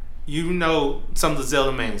thing. You know some of the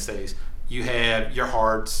Zelda mainstays. You have your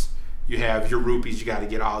hearts. You have your rupees. You got to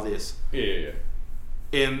get all this. Yeah.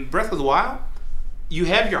 In Breath of the Wild, you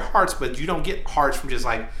have your hearts, but you don't get hearts from just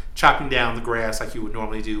like chopping down the grass like you would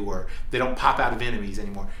normally do, or they don't pop out of enemies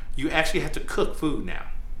anymore. You actually have to cook food now.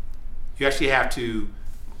 You actually have to.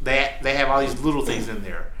 They have all these little things in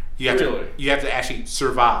there. You have Really? to actually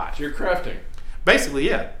survive. So you're crafting, Basically,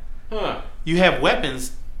 yeah. huh? You have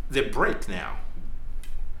weapons that break now.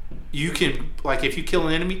 You can, like, if you kill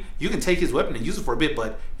an enemy, you can take his weapon and use it for a bit,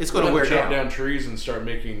 but it's going to wear chop down. down trees and start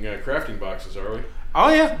making crafting boxes, are we? Oh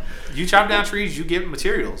yeah, you chop down trees, you get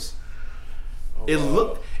materials. Oh, It wow.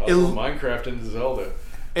 look- How's it- Minecraft into Zelda.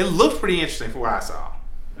 It looked pretty interesting for what I saw.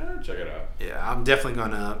 Check it out. Yeah, I'm definitely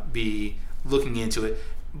gonna be looking into it.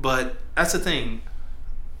 But that's the thing.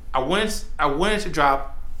 I wanted to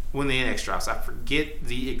drop when the NX drops. I forget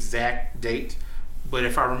the exact date, but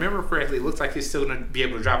if I remember correctly, it looks like it's still gonna be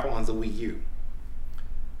able to drop on the Wii U.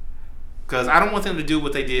 Because I don't want them to do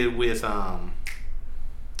what they did with what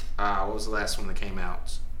was the last one that came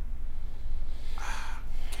out?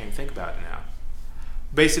 Can't think about it now.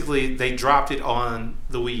 Basically, they dropped it on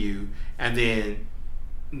the Wii U, and then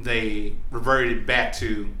they reverted back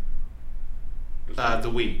to the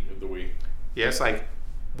Wii. The Wii. Yeah, it's like,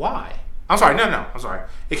 why? I'm sorry, no, I'm sorry.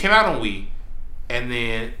 It came out on Wii, and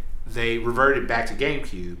then they reverted back to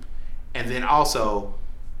GameCube, and then also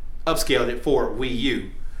upscaled it for Wii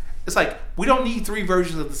U. It's like, we don't need 3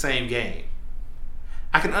 versions of the same game.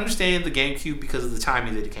 I can understand the GameCube because of the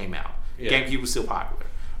timing that it came out. Yeah. GameCube was still popular.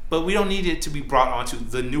 But we don't need it to be brought onto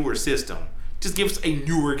the newer system. Just give us a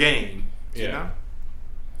newer game. You Yeah.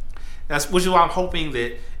 know? Which is why I'm hoping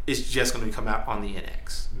that it's just going to come out on the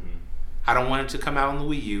NX. I don't want it to come out on the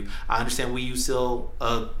Wii U. I understand Wii U still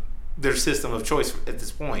their system of choice at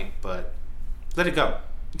this point, but let it go.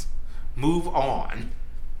 Move on.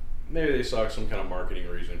 Maybe they saw some kind of marketing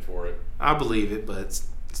reason for it. I believe it, but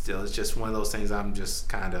still, it's just one of those things I'm just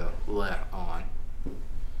kind of let on.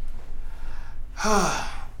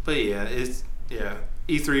 But yeah,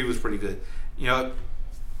 E3 was pretty good. You know,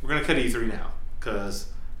 we're gonna cut E3 now because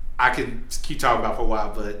I can keep talking about it for a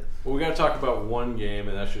while, but Well, we got to talk about one game,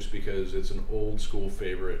 and that's just because it's an old school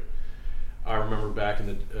favorite. I remember back in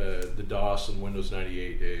the DOS and Windows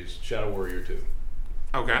 98 days, Shadow Warrior 2,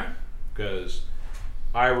 okay. because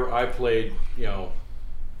I played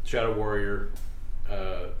Shadow Warrior.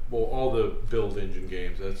 All the build engine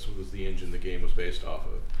games. That was the engine the game was based off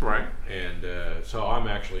of. Right. And so I'm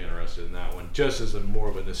actually interested in that one, just as more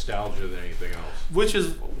of a nostalgia than anything else. Which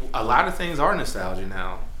is, a lot of things are nostalgia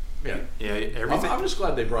now. Yeah. Yeah, everything. I'm just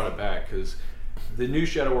glad they brought it back, because the new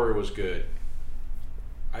Shadow Warrior was good.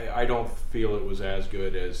 I don't feel it was as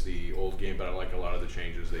good as the old game, but I like a lot of the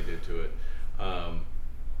changes they did to it. A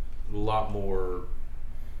lot more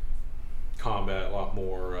combat, a lot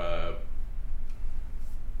more...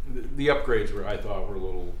 the upgrades I thought were a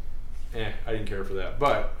little... I didn't care for that.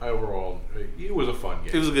 But overall, it was a fun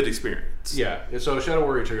game. It was a good experience. Yeah. So Shadow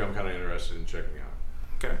Warrior 2, I'm kind of interested in checking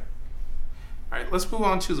out. Okay. All right, let's move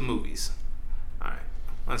on to the movies. All right.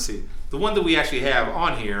 Let's see. The one that we actually have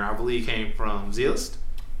on here, I believe, came from Zealist.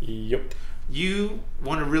 Yep. You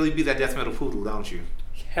want to really be that death metal poodle, don't you?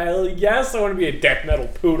 Hell yes, I want to be a death metal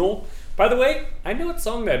poodle. By the way, I know what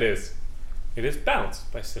song that is. It is Bounce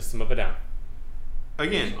by System of a Down.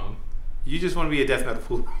 Again, you just want to be a death metal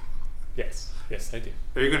poodle. Yes, I do.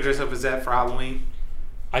 Are you going to dress up as that for Halloween?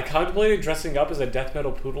 I contemplated dressing up as a death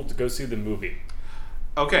metal poodle to go see the movie.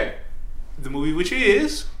 Okay. The movie which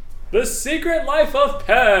is... The Secret Life of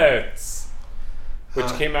Pets! Which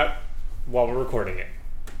came out while we're recording it.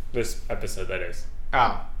 This episode, that is.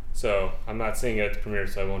 Oh. So, I'm not seeing it at the premiere,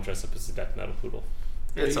 so I won't dress up as a death metal poodle.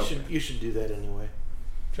 It's okay. You should do that anyway.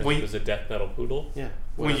 Dress up as a death metal poodle? Yeah.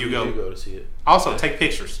 When you go. to see it. Also, take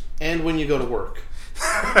pictures. And when you go to work.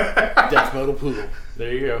 Death metal poodle.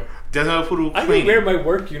 There you go. Death metal poodle I cleaning. can wear my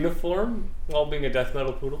work uniform while being a death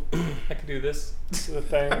metal poodle. I can do this. This is a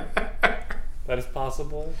thing. That is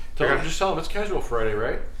possible. Just tell them it's Casual Friday,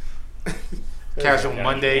 right? Casual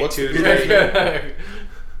Monday, What's the Tuesday. Yeah.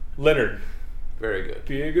 Leonard. Very good.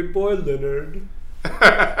 Be a good boy, Leonard.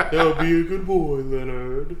 Now be a good boy,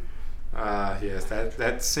 Leonard. Yes,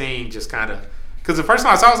 that scene just kind of... Because the first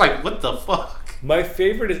time I saw it, I was like, what the fuck? My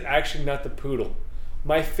favorite is actually not the poodle.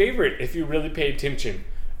 My favorite, if you really pay attention,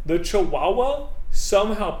 the chihuahua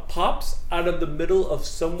somehow pops out of the middle of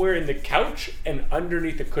somewhere in the couch and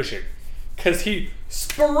underneath the cushion. Because he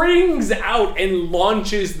springs out and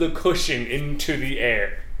launches the cushion into the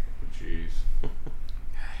air. Jeez.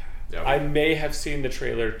 I may have seen the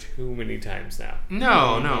trailer too many times now.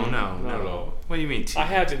 No. Not at all. What do you mean? I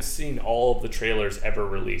haven't seen all of the trailers ever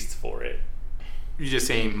released for it. You're just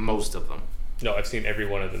saying most of them. No, I've seen every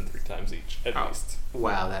one of them 3 times each, at least.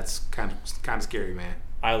 Wow, that's kind of scary, man.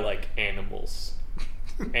 I like animals.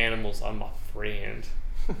 Animals are my friend.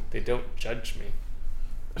 They don't judge me.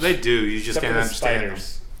 They do. You just Except can't for the understand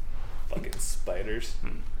spiders. Fucking spiders.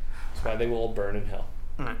 That's why they will all burn in hell.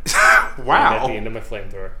 them. And at Wow. the end of my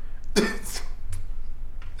flamethrower.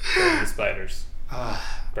 Burn the spiders.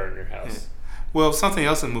 Burn your house. Well, something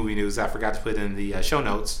else in movie news I forgot to put in the show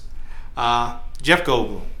notes. Jeff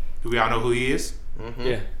Goldblum. Do we all know who he is? Mm-hmm.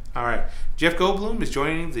 Yeah. All right. Jeff Goldblum is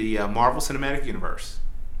joining the Marvel Cinematic Universe.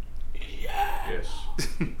 Yes.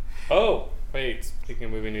 Oh, wait. Speaking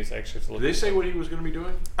of movie news, I actually have to look. Did they say what he was going to be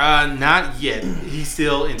doing? Not yet. He's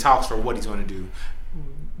still in talks for what he's going to do.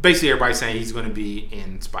 Basically, everybody's saying he's going to be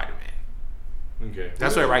in Spider-Man. Okay.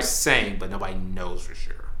 That's what everybody's saying, but nobody knows for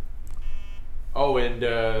sure. Oh, and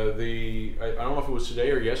I don't know if it was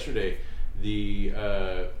today or yesterday.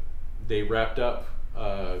 They wrapped up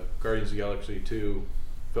Guardians of the Galaxy 2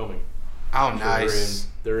 filming. Oh, So nice.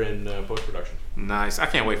 They're in post production. Nice. I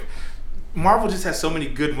can't wait. Marvel just has so many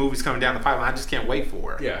good movies coming down the pipeline. I just can't wait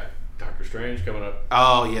for it. Yeah. Doctor Strange coming up.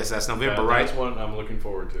 Oh, yes. That's November, right? That's one I'm looking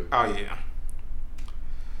forward to. Oh, yeah.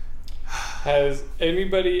 Has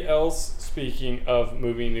anybody else, speaking of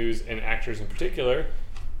movie news and actors in particular,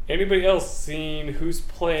 anybody else seen who's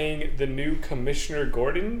playing the new Commissioner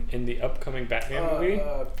Gordon in the upcoming Batman movie?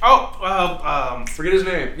 Forget his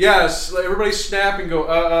name. Yes, everybody snap and go,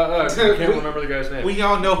 I can't remember the guy's name. We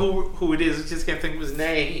all know who it is. I just can't think of his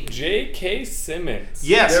name. J.K. Simmons.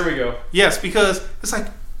 Yes. There we go. Yes, because it's like,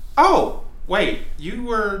 oh, wait, you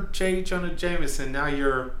were J. Jonah Jameson. Now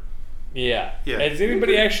you're... Yeah. Yeah. Has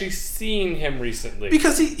anybody actually seen him recently?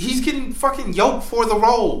 Because he's getting fucking yoked for the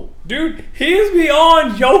role. Dude, he is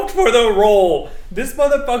beyond yoked for the role. This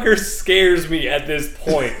motherfucker scares me at this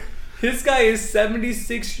point. This guy is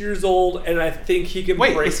 76 years old, and I think he can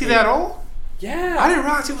Wait, break is he me. that old? Yeah. I didn't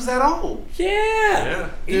realize he was that old. Yeah.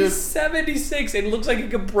 He's Dude. 76 and looks like he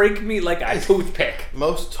could break me like a toothpick.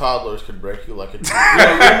 Most toddlers could break you like a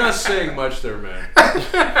Yeah, you're not saying much there, man.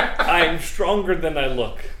 I am stronger than I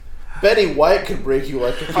look. Betty White could break you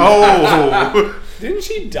like a Oh. Didn't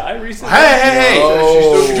she die recently? Hey.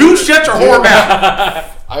 No. You shut your whore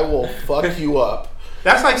mouth. I will fuck you up.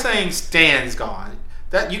 That's like saying Stan's gone.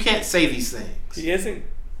 That you can't say these things. He isn't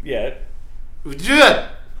yet. Good.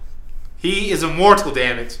 He is immortal,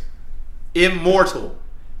 damn it. Immortal.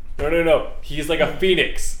 No. He's like a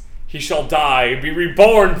phoenix. He shall die and be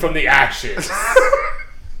reborn from the ashes.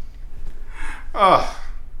 Oh,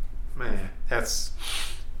 man. That's...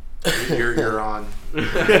 You're on.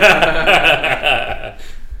 I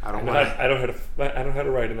don't want to... I know how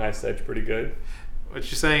to ride an ice edge pretty good. What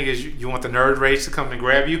you're saying is you want the nerd rage to come and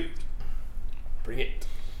grab you? Bring it.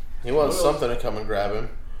 He wants something to come and grab him.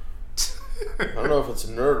 I don't know if it's a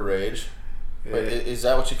nerd rage. But is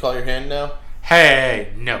that what you call your hand now?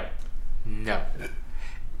 Hey, no.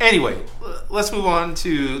 Anyway, let's move on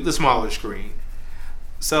to the smaller screen.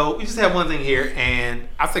 So we just have one thing here, and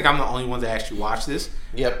I think I'm the only one that actually watched this.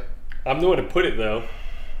 Yep. I'm the one to put it though.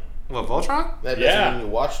 What, Voltron? That doesn't Yeah. mean you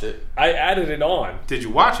watched it. I added it on. Did you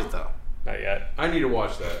watch it though? Not yet. I need to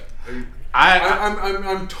watch that. I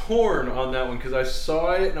I'm torn on that one because I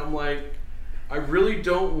saw it and I'm like, I really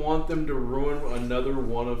don't want them to ruin another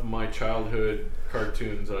one of my childhood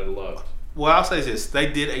cartoons that I loved. well, I'll say this: they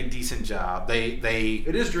did a decent job. They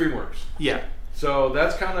It is DreamWorks, yeah. so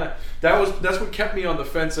that's kind of that's what kept me on the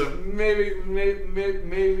fence of maybe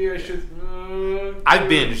I should. I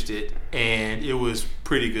binged it and it was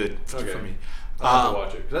pretty good Okay. for me. I'll have to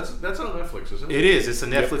watch it. That's on Netflix, isn't it? It is. It's a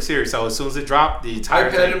Netflix series. So as soon as it dropped, the entire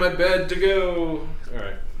iPad thing. in my bed to go. All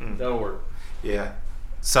right, that'll work. Yeah.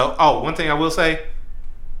 So, one thing I will say,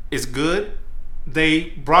 it's good. They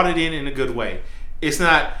brought it in a good way. It's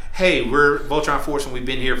not, hey, we're Voltron Force and we've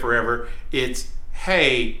been here forever. It's,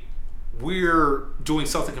 hey, we're doing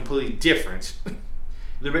something completely different.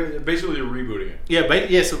 They're basically rebooting it. Yeah,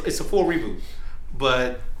 but yes, it's a full reboot.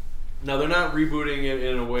 But Now they're not rebooting it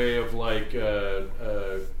in a way of like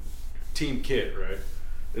Team Kit, right?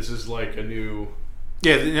 This is like a new.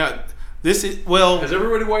 yeah, this is well. Has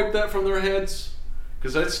everybody wiped that from their heads?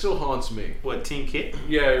 Because that still haunts me. What, Team Kit?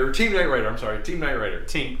 Yeah, or Team Knight Rider. I'm sorry, Team Knight Rider.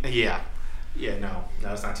 Yeah, no,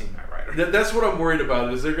 it's not Team Knight Rider. That's what I'm worried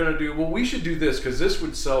about. Is they're gonna do? Well, we should do this because this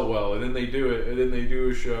would sell well, and then they do it, and then they do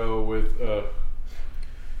a show with,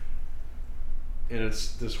 and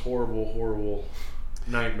it's this horrible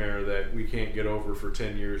nightmare that we can't get over for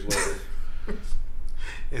 10 years later.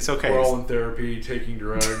 It's okay. We're all in therapy, taking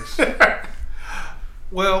drugs.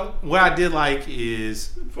 Well, what I did like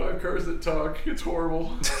is 5 cars that talk. It's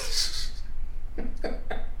horrible.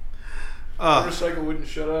 uh, Motorcycle wouldn't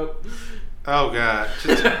shut up. oh god,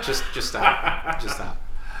 just stop.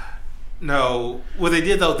 No, what they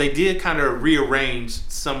did though, they did kind of rearrange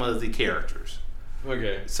some of the characters.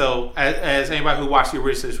 Okay. So, as anybody who watched the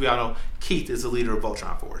originals, we all know Keith is the leader of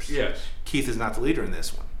Voltron Force. Yes. Keith is not the leader in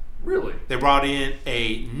this one. Really? They brought in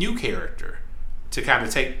a new character to kind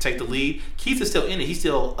of take the lead. Keith is still in it. He's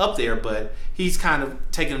still up there, but he's kind of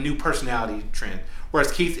taking a new personality trend.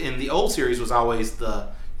 Whereas Keith in the old series was always the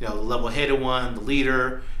the level-headed one, the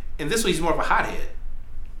leader. And this one, he's more of a hothead.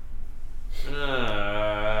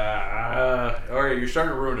 All right, you're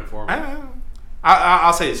starting to ruin it for me.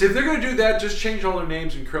 I'll say See, this. if they're going to do that, just change all their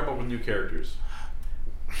names and come up with new characters.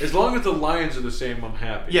 As long as the lions are the same, I'm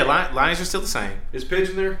happy. Yeah, Lions are still the same. Is Pidge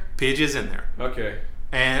in there? Pidge is in there. Okay.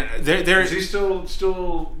 And they're Is he still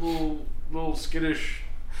little skittish?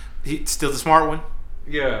 he's still the smart one.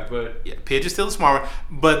 Yeah, but Yeah, Pidge is still the smart one.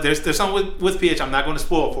 But there's something with Pidge. I'm not going to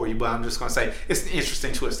spoil for you, but I'm just going to say it's an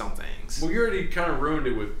interesting twist on things. well, you already kind of ruined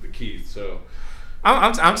it with the Keith. So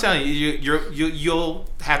I'm telling you, you'll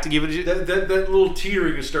have to give it a. that little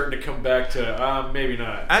teetering is starting to come back to maybe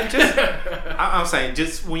not. I'm saying,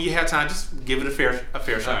 just when you have time, just give it a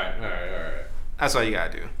fair shot. All right. That's all you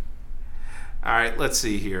gotta do. All right, let's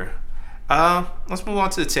see here. Let's move on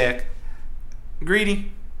to the tech.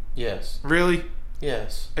 Greedy, Yes. really?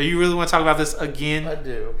 Yes. Are you really want to talk about this again? I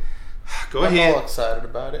do. Go I'm ahead. all excited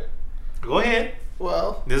about it. Go ahead.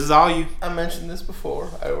 Well, This is all you. I mentioned this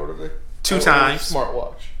before. I ordered a Two I ordered times. a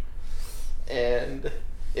smartwatch, and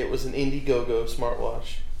it was an Indiegogo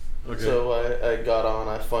smartwatch. Okay. So I got on,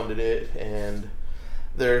 I funded it, and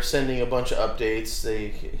they're sending a bunch of updates. They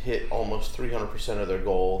hit almost 300% of their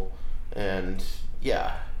goal, and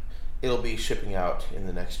yeah, it'll be shipping out in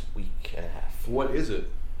the next week and a half. What is it?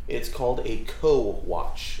 It's called a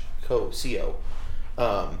Co-Watch, Co.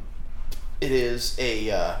 It is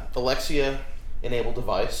a Alexia-enabled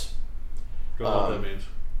device. Don't know what that means.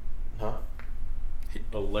 Huh?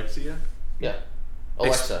 Alexia? Yeah.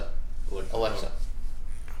 Alexa. Oh. Alexa.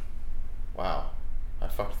 Wow. I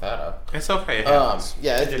fucked that up. It's okay. It happens.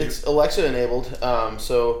 Yeah, it's Alexa enabled.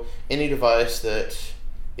 So any device that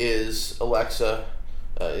is Alexa,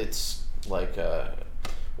 it's like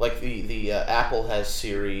the Apple has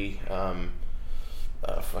Siri.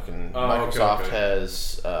 Microsoft okay.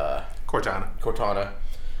 has Cortana.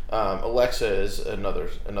 Alexa is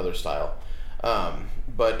another style.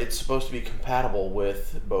 But it's supposed to be compatible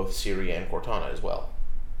with both Siri and Cortana as well.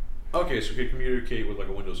 Okay, so you can communicate with like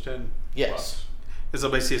a Windows 10 Yes. So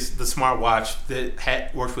basically, it's the smartwatch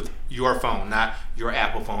that works with your phone, not your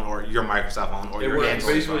Apple phone or your Microsoft phone or your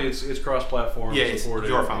Android basically, phone. it's cross-platform. Yeah, it's supported,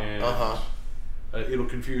 your phone. and, it'll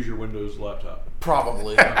confuse your Windows laptop.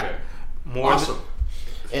 Probably. Okay. More Awesome.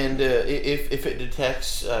 And if it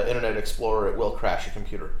detects Internet Explorer, it will crash your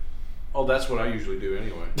computer. Oh, that's what I usually do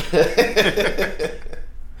anyway.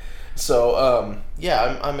 So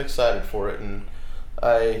yeah, I'm excited for it, and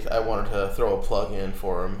I wanted to throw a plug in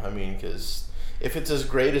for them. I mean, because if it's as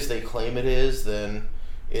great as they claim it is, then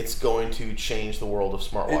it's going to change the world of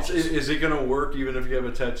smartwatches. Is it going to work even if you have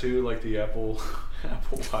a tattoo like the Apple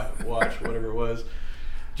Watch, whatever it was?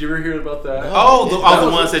 Did you ever hear about that? Oh, the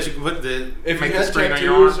was- ones that you can put the If you make the had screen on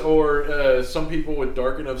your tattoos arm. or some people with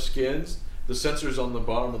dark enough skins, the sensors on the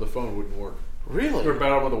bottom of the phone wouldn't work. Really? Or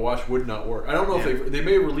bottom of the watch would not work. I don't know Yeah. if they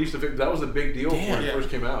may have released it. That was a big deal Damn. when it first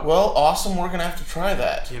came out. Well, awesome. We're going to have to try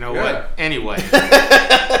that. You know Yeah. what? Anyway,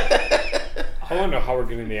 I want to know how we're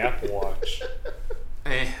getting the Apple Watch.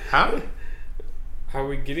 huh? How are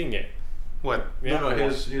we getting it? What? The no, Apple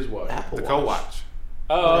his watch. Apple The Watch. co-watch.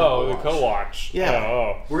 Oh, the Apple Watch. co-watch. Yeah.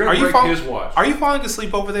 Oh. We're gonna break fall- his watch. Are you falling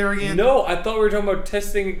asleep over there again? No, I thought we were talking about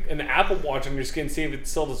testing an Apple Watch on your skin, see if it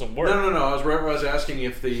still doesn't work. No. I was asking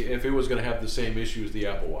if it was going to have the same issue as the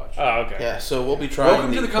Apple Watch. Oh, okay. Yeah, so we'll be trying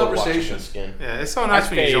Welcome to the Coat Watch conversation. on skin. Yeah, it's so nice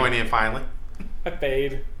when you fade. join in finally. I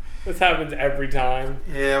fade. This happens every time.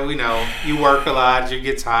 Yeah, we know. You work a lot. You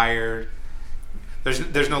get tired.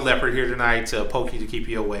 There's no leopard here tonight to poke you to keep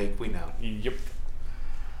you awake. We know. Yep.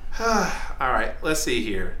 All right, let's see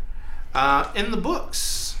here. In the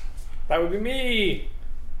books. That would be me.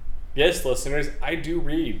 Yes, listeners, I do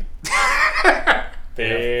read. they're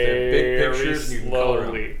big Very pictures and you can color 'em.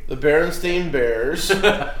 slowly. The Berenstain Bears.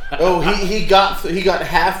 Oh, he got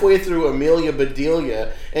halfway through Amelia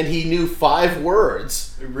Bedelia and he knew 5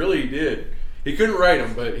 words. It really did. He couldn't write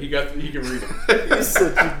them, but he can read them. He's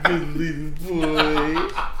such a good little boy.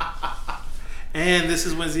 And this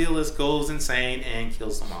is when Zealous goes insane and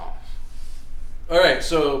kills them all. All right,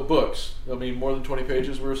 so books. I mean, more than 20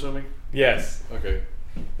 pages, we're assuming? Yes. Okay.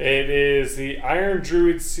 It is the Iron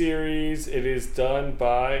Druid series. It is done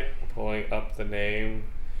by, pulling up the name.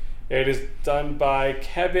 It is done by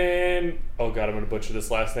Kevin. Oh god, I'm going to butcher this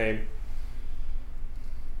last name.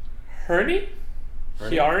 Herney?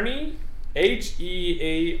 Hjarni?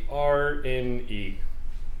 Hearne.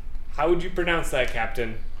 How would you pronounce that,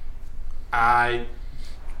 Captain?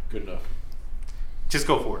 Good enough. Just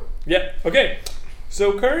go for it. Yep. Okay.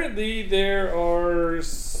 So currently there are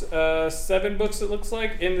 7 books, it looks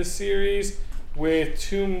like, in the series, with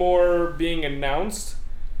 2 more being announced.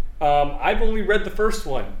 I've only read the first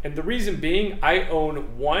one, and the reason being I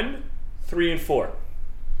own 1, 3, and 4.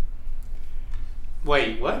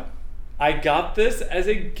 Wait, what? I got this as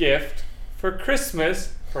a gift for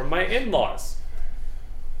Christmas from my in-laws,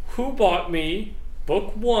 who bought me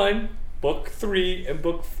book 1, book 3, and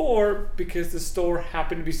book 4 because the store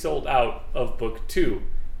happened to be sold out of book 2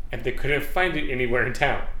 and they couldn't find it anywhere in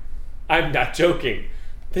town. I'm not joking.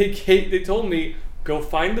 They told me, go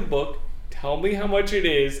find the book, tell me how much it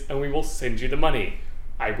is, and we will send you the money.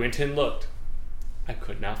 I went and looked. I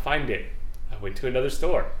could not find it. I went to another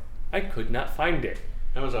store. I could not find it.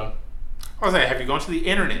 Amazon. I was like, have you gone to the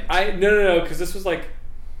internet? No, because this was like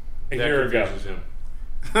a That year ago. confuses him.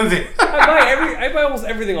 I buy almost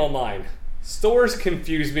everything online. Stores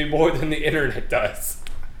confuse me more than the internet does.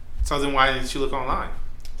 So then why didn't you look online?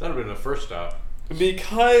 That would have been the first stop.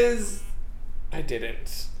 Because I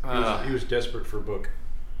didn't. He was desperate for a book.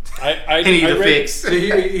 I need a read- fix. See,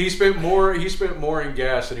 he spent more in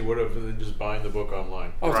gas than he would have than just buying the book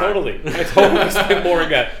online. Oh, Right. totally. I totally spent more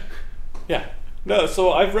again. Yeah. No,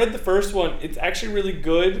 so I've read the first one. It's actually really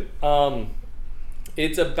good.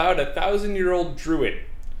 It's about a 1,000-year-old druid.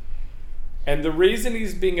 And the reason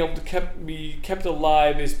he's being able to be kept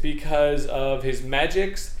alive is because of his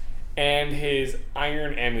magics and his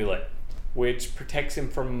iron amulet, which protects him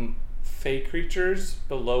from fey creatures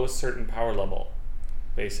below a certain power level,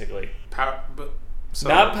 basically.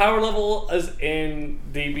 Not power level as in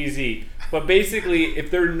DBZ, but basically if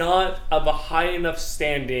they're not of a high enough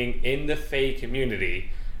standing in the fey community,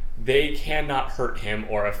 they cannot hurt him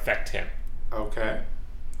or affect him. Okay.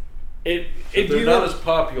 If they're not as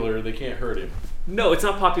popular, they can't hurt him. No, it's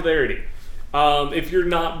not popularity. If you're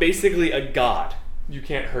not basically a god, you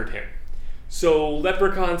can't hurt him. So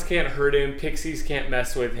leprechauns can't hurt him, pixies can't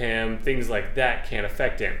mess with him, things like that can't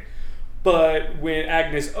affect him. But when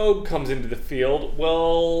Agnes Ogue comes into the field,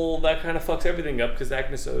 well, that kind of fucks everything up because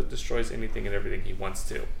Agnes Ogue destroys anything and everything he wants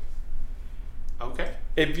to. Okay.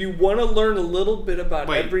 If you want to learn a little bit about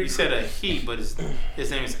Wait, every... you said a he, but his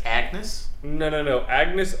name is Agnes? No.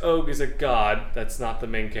 Agnes Ogue is a god. That's not the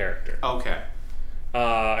main character. Okay.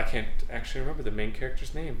 I can't actually remember the main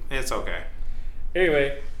character's name. It's okay.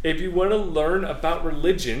 Anyway, if you want to learn about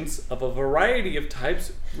religions of a variety of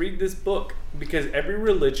types, read this book because every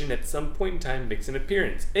religion at some point in time makes an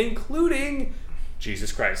appearance, including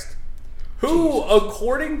Jesus Christ, who,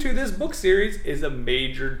 according to this book series, is a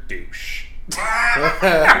major douche.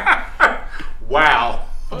 Wow.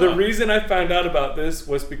 The reason I found out about this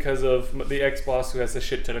was because of the ex-boss who has a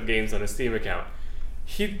shit ton of games on his Steam account.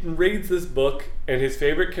 he reads this book, and his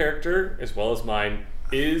favorite character, as well as mine,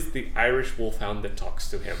 is the Irish wolfhound that talks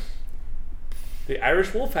to him. The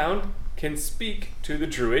Irish wolfhound can speak to the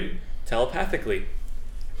druid telepathically.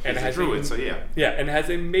 And He's a has druid, so yeah. Yeah, and has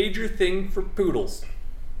a major thing for poodles.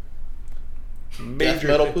 Death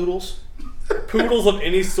metal poodles? Poodles of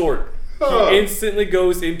any sort. Oh. He instantly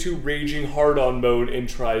goes into raging hard-on mode and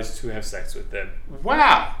tries to have sex with them.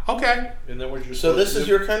 Wow. Okay. And then what you're So this is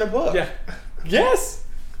your kind of book. Yeah. Yes!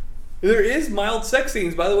 There is mild sex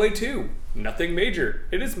scenes, by the way, too. Nothing major.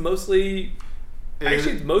 It is mostly...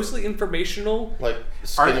 Actually, it's mostly informational. Like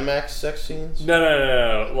Skinamax sex scenes?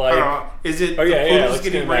 No. Like... Is it? Oh, yeah, the yeah. poodles Like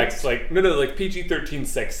getting Skinamax. raped? Like, no, like PG-13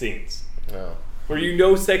 sex scenes. No. Where you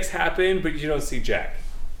know sex happened, but you don't see Jack.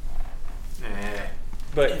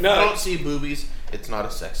 But If no. I don't see boobies, it's not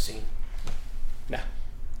a sex scene. Nah.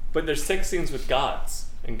 But there's sex scenes with gods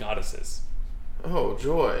and goddesses. Oh,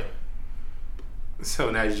 joy.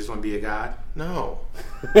 So now you just want to be a god? No.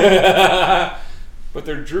 But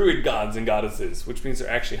they're druid gods and goddesses, which means they're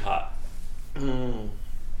actually hot.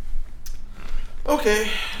 Okay,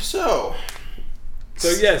 so So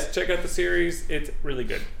yes, check out the series. It's really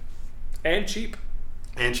good. And cheap.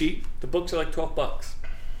 And cheap? The books are like $12.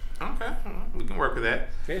 Okay. We can work with that.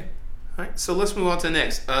 Yeah. All right. So let's move on to the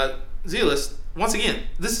next. Zealous, once again,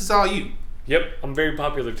 this is all you. Yep, I'm very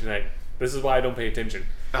popular tonight. This is why I don't pay attention.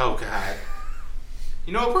 Oh, God.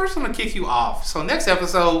 You know what? First, I'm going to kick you off. So next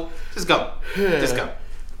episode, just go. Just go.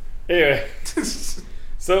 Anyway,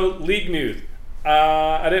 so league news.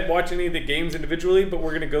 I didn't watch any of the games individually, but we're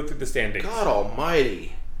going to go through the standings. God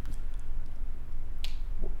almighty.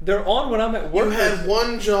 They're on when I'm at work. You had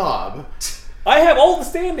one job. I have all the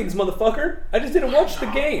standings, motherfucker. I just didn't watch the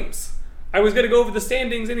games. I was going to go over the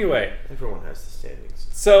standings anyway. Everyone has the standings.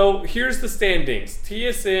 So here's the standings.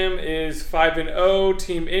 TSM is 5-0.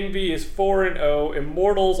 Team Envy is 4-0.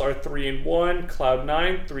 Immortals are 3-1.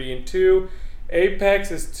 Cloud9 3-2. Apex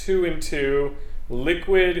is 2-2.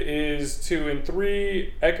 Liquid is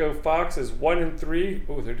 2-3. Echo Fox is 1-3.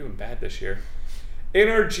 Oh, they're doing bad this year.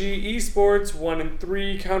 NRG Esports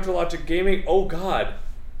 1-3. Counterlogic Gaming. Oh God,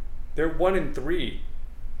 they're 1-3.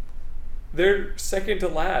 They're second to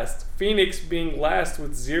last. Phoenix being last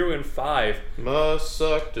with 0-5. Must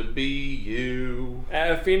suck to be you.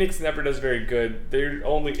 Phoenix never does very good. They're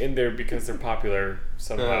only in there because they're popular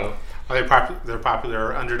somehow. Are they they're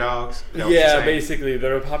popular underdogs? Is that what you're Yeah, saying? basically.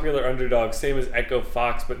 They're a popular underdog, same as Echo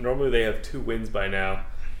Fox, but normally they have 2 wins by now.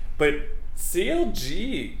 But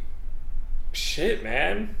CLG, shit,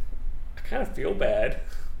 man. I kind of feel bad.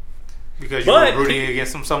 Because you were rooting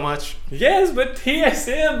against them so much? Yes, but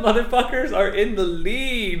TSM, motherfuckers, are in the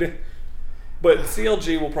lead. But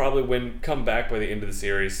CLG will probably come back by the end of the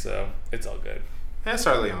series, so it's all good. That's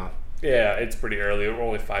early on. Yeah, it's pretty early. We're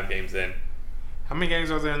only 5 games in. How many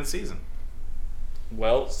games are there in the season?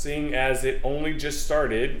 Well, seeing as it only just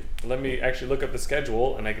started, let me actually look up the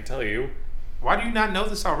schedule, and I can tell you. Why do you not know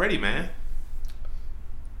this already, man?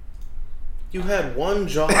 You had one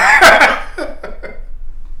job.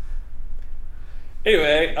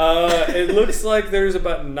 Anyway, it looks like there's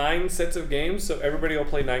about 9 sets of games, so everybody will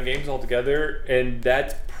play 9 games altogether, and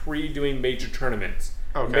that's pre-doing major tournaments.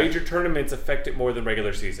 Okay. Major tournaments affect it more than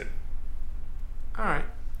regular season. All right.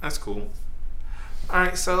 That's cool. All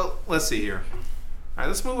right, so let's see here. All right,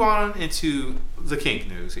 let's move on into the kink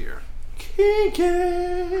news here. Kink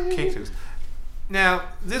news. Now,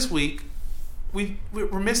 this week,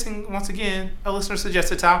 we're missing, once again, a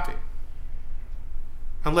listener-suggested topic.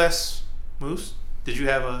 Unless, Moose, did you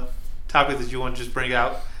have a topic that you want to just bring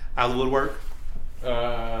out of the woodwork?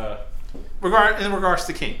 In regards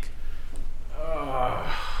to kink.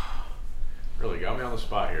 Really got me on the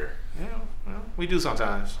spot here. Yeah, well, we do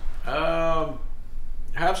sometimes.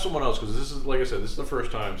 Have someone else, because this is, like I said, this is the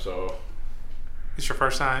first time, so... It's your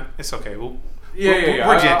first time? It's okay. Yeah.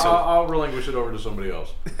 We're gentle. I'll relinquish it over to somebody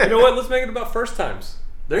else. You know what? Let's make it about first times.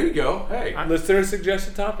 There you go. Hey. Listener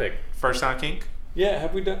suggested topic. First time kink? Yeah,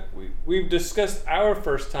 have we done? We've discussed our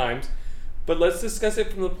first times, but let's discuss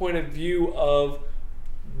it from the point of view of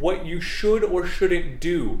what you should or shouldn't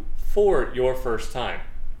do for your first time.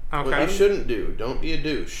 Okay. What you shouldn't do. Don't be a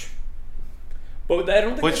douche. But I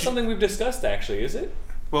don't think that's something we've discussed, actually, is it?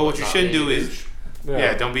 Well, what you Not shouldn't being do a is, douche.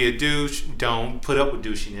 yeah, don't be a douche. Don't put up with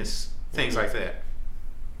douchiness. Things like that.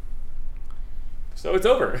 So it's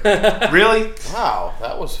over. Really? Wow,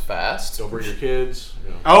 that was fast. Don't bring your kids.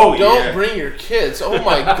 You know. Oh, Don't yeah. bring your kids. Oh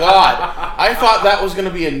my god. I thought that was going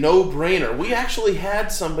to be a no-brainer. We actually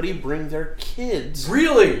had somebody bring their kids.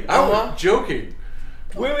 Really? I Uh-huh. was joking.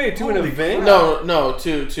 Wait, to an event? No,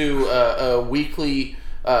 to a weekly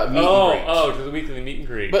and greet. To the weekly meet and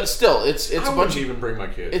greet. But still, it's I a wouldn't bunch of even bring my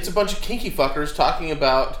kids. it's a bunch of kinky fuckers talking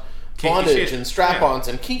about Kinky bondage shit. and strap-ons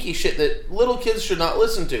and kinky shit that little kids should not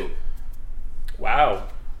listen to. Wow.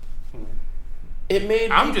 It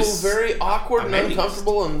made I'm people just very awkward and amazed.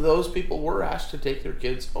 uncomfortable, and those people were asked to take their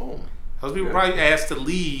kids home. Those people probably asked to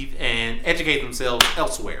leave and educate themselves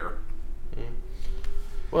elsewhere.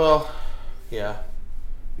 Well, yeah.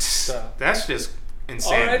 That's just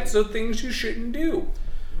insane. Alright, so things you shouldn't do.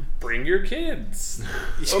 Bring your kids.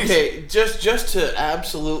 Okay, just to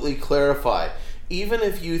absolutely clarify, even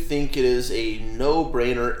if you think it is a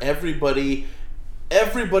no-brainer, everybody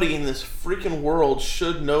in this freaking world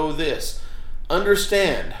should know this.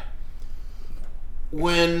 Understand,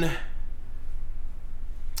 when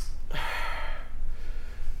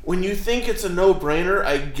you think it's a no-brainer,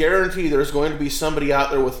 I guarantee there's going to be somebody out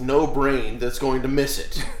there with no brain that's going to miss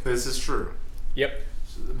it. This is true. Yep.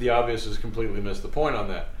 The obvious has completely missed the point on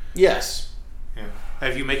that. Yes, Yeah.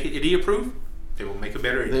 If you make it idiot-proof, they will make a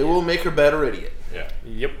better idiot. they will make a better idiot. Yeah.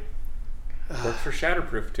 Yep. Works for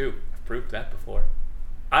Shatterproof too. I've proved that before.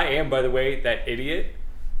 I am, by the way, that idiot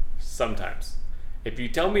sometimes. If you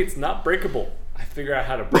tell me it's not breakable, I figure out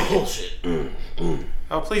how to break it. Bullshit.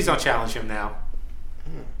 Oh, please don't challenge him now.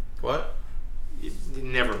 What?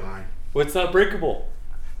 Never mind. What's not breakable?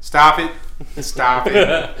 Stop it. Stop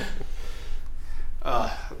it.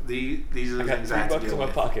 These are the I got things I have to $3 deal in my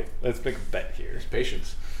with. pocket. Let's make a bet here.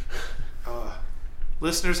 Patience.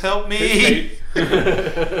 Listeners, help me.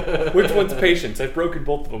 Which one's patience? I've broken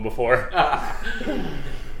both of them before.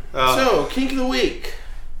 So, kink of the week.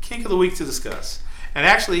 Kink of the week to discuss. And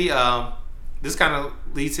actually, this kind of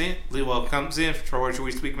comes in for what we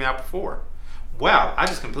were speaking about before. Wow, I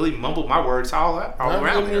just completely mumbled my words all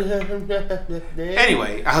around there.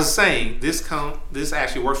 Anyway, I was saying this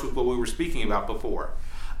actually works with what we were speaking about before.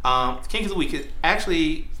 Kink of the week,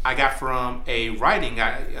 I got from a writing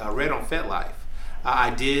I read on FetLife.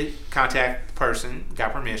 I did contact the person,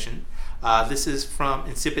 got permission. This is from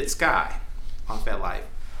Insipid Sky on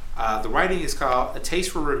FetLife. The writing is called A Taste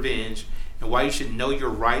for Revenge and Why You Should Know Your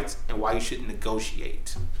Rights and Why You Shouldn't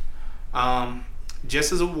Negotiate.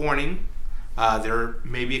 Just as a warning, there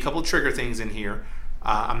may be a couple of trigger things in here.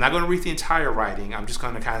 I'm not going to read the entire writing. I'm just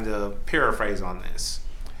going to kind of paraphrase on this.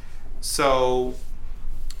 So,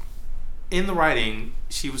 in the writing,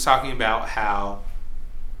 she was talking about how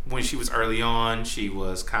when she was early on, she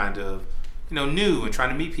was kind of, new and trying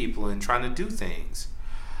to meet people and trying to do things.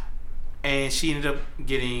 And she ended up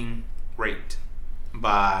getting raped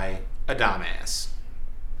by a Dom-ass.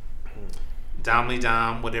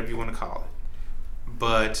 Dom, whatever you want to call it.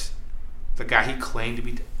 But the guy he claimed to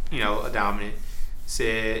be, a dominant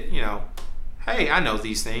said, hey, I know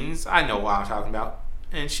these things. I know what I'm talking about.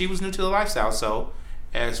 And she was new to the lifestyle. So,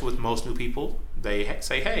 as with most new people, they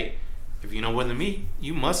say, hey, if you know more than me,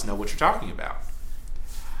 you must know what you're talking about.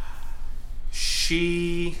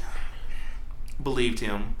 She believed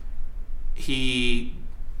him. He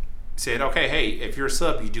said, okay, hey, if you're a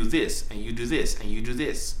sub, you do this, and you do this, and you do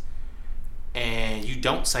this. And you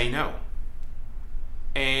don't say no.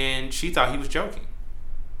 And she thought he was joking.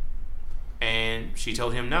 And she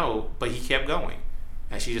told him no, but he kept going.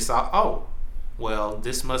 And she just thought, oh, well,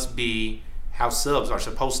 this must be how subs are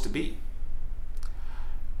supposed to be.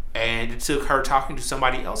 And it took her talking to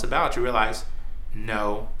somebody else about it to realize,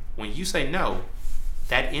 no, when you say no,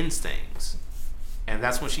 that ends things. And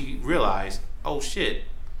that's when she realized, oh shit,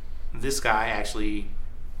 this guy actually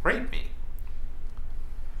raped me.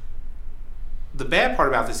 The bad part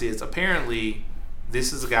about this is apparently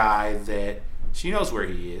this is a guy that she knows where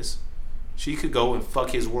he is. She could go and fuck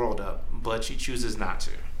his world up, but she chooses not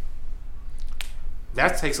to.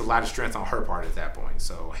 That takes a lot of strength on her part at that point.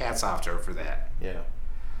 So hats off to her for that. Yeah.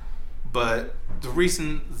 But the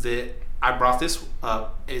reason that I brought this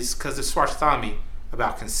up is because it sparked a thought in me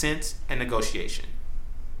about consent and negotiation.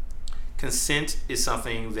 Consent is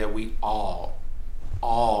something that we all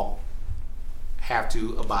have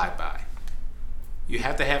to abide by. You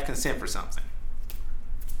have to have consent for something.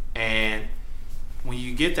 And when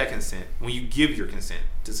you get that consent, when you give your consent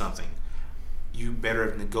to something, you better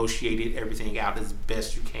have negotiated everything out as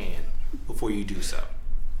best you can before you do so.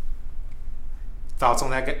 Thoughts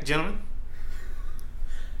on that, gentlemen?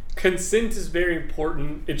 Consent is very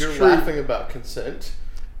important. It's You're true. laughing about consent.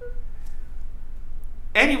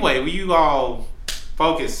 Anyway, will you all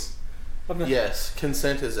focus? Yes,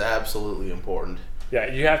 consent is absolutely important.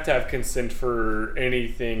 Yeah, you have to have consent for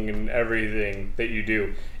anything and everything that you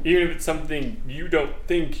do. Even if it's something you don't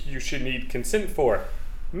think you should need consent for,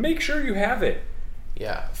 make sure you have it.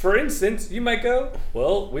 Yeah. For instance, you might go,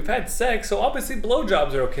 well, we've had sex, so obviously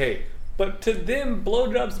blowjobs are okay. But to them,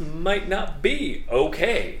 blowjobs might not be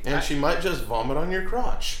okay. And she might just vomit on your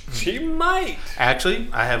crotch. She might. Actually,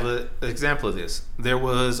 I have an example of this. There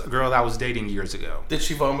was a girl that I was dating years ago. Did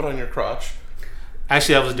she vomit on your crotch?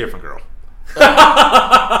 Actually, that was a different girl.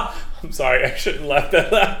 I'm sorry, I shouldn't laugh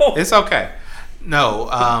that loud. It's okay.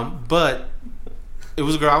 No, but it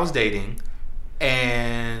was a girl I was dating,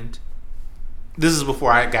 and this is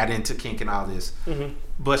before I got into kink and all this. Mm-hmm.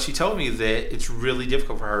 But she told me that it's really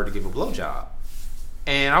difficult for her to give a blowjob.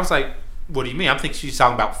 And I was like, what do you mean? I'm thinking she's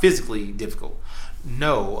talking about physically difficult.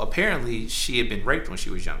 No, apparently she had been raped when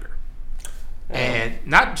she was younger. And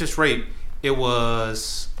not just rape, it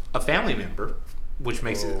was a family member, which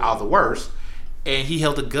makes it all the worse. And he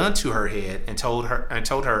held a gun to her head and told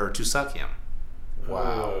her to suck him.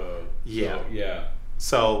 Wow. Yeah. So, yeah.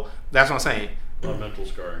 So that's what I'm saying. A lot of mental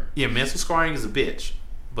scarring. Yeah, mental scarring is a bitch.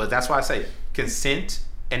 But that's why I say consent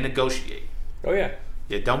and negotiate. Oh, yeah.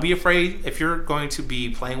 Yeah, don't be afraid if you're going to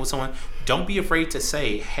be playing with someone. Don't be afraid to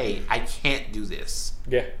say, hey, I can't do this.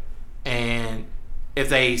 Yeah. And if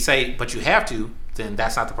they say, but you have to, then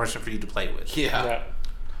that's not the person for you to play with. Yeah.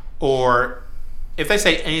 Or if they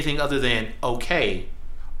say anything other than okay,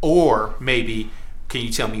 or maybe can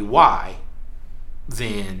you tell me why,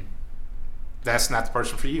 then that's not the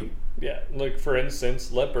person for you. Yeah. Like, for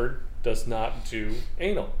instance, Leopard does not do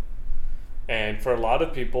anal. And for a lot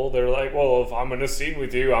of people, they're like, well, if I'm in a scene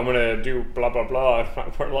with you, I'm going to do blah, blah, blah.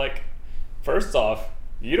 And we're like, first off,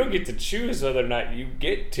 you don't get to choose whether or not you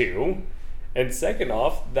get to. And second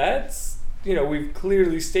off, that's, we've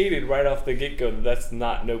clearly stated right off the get-go that that's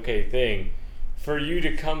not an okay thing. For you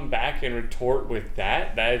to come back and retort with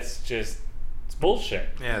that's just, it's bullshit.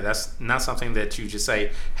 Yeah, that's not something that you just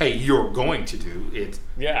say, hey, you're going to do.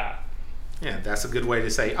 Yeah. Yeah, that's a good way to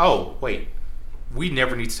say, oh, wait, we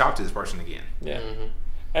never need to talk to this person again. Yeah. Mm-hmm.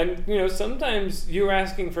 And, sometimes you're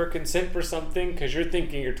asking for consent for something because you're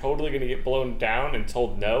thinking you're totally going to get blown down and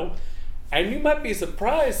told no. And you might be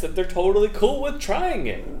surprised that they're totally cool with trying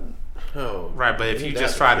it. Oh. Right, but if you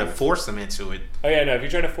just try to force them into it. Oh, yeah, no, if you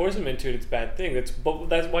try to force them into it, it's a bad thing.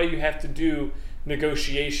 That's why you have to do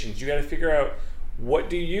negotiations. You got to figure out, what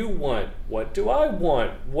do you want? What do I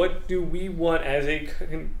want? What do we want as a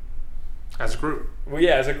group. Well,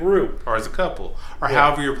 yeah, as a group. Or as a couple. Or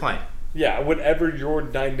however you're playing. Yeah, whatever your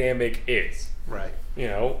dynamic is. Right.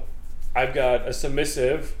 I've got a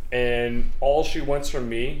submissive, and all she wants from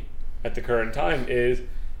me at the current time is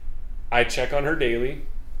I check on her daily,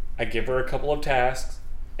 I give her a couple of tasks,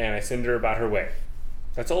 and I send her about her way.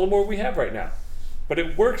 That's all the more we have right now. But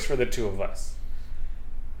it works for the two of us.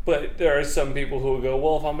 But there are some people who will go,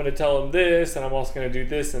 well, if I'm going to tell them this, and I'm also going to do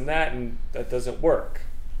this and that doesn't work.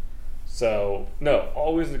 So, no,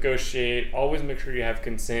 always negotiate, always make sure you have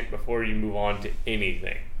consent before you move on to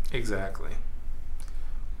anything. Exactly.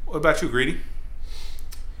 What about you, Greedy?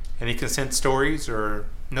 Any consent stories or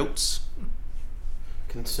notes?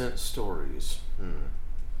 Consent stories.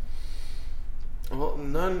 Well,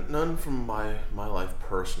 none from my life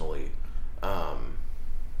personally. I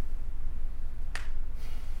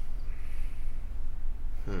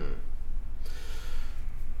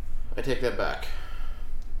take that back.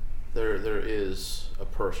 There is a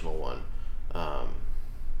personal one.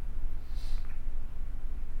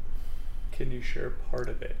 Can you share part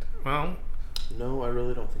of it? Well, no, I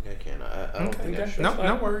really don't think I can. I don't think I should.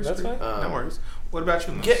 No worries. That's fine. No worries. What about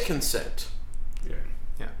you, Moose? Get consent.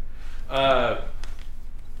 Yeah. I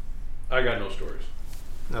got no stories.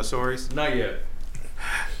 No stories? Not yet.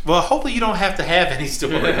 Well, hopefully you don't have to have any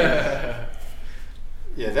stories.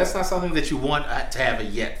 Yeah, that's not something that you want to have a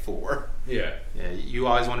yet for. Yeah. Yeah, you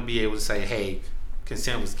always want to be able to say, hey,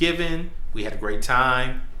 consent was given, we had a great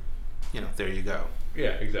time, there you go.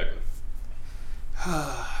 Yeah, exactly.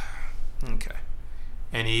 Okay.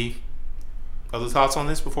 Any other thoughts on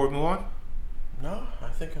this before we move on? No, I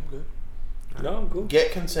think I'm good. No, I'm cool.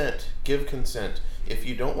 Get consent. Give consent. If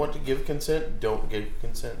you don't want to give consent, don't give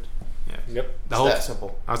consent. Yeah. Yep. It's that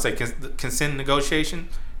simple. I would say consent negotiation,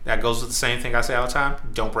 that goes with the same thing I say all the time.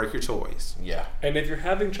 Don't break your toys. Yeah. And if you're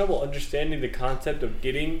having trouble understanding the concept of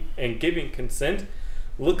getting and giving consent,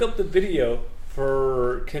 look up the video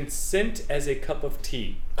for consent as a cup of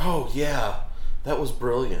tea. Oh, yeah. That was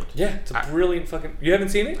brilliant. Yeah, it's a brilliant fucking... You haven't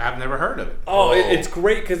seen it? I've never heard of it. Oh, it's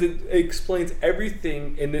great because it explains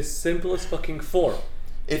everything in this simplest fucking form.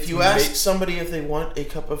 If you ask somebody if they want a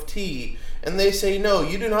cup of tea, and they say no,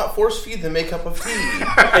 you do not force feed them a cup of tea.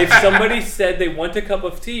 If somebody said they want a cup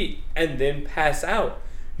of tea and then pass out,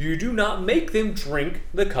 you do not make them drink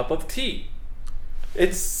the cup of tea.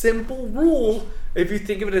 It's simple rule. If you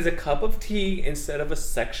think of it as a cup of tea instead of a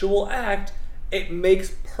sexual act, It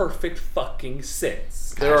makes perfect fucking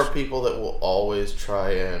sense. There are people that will always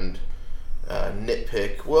try and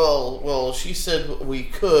nitpick. Well, she said we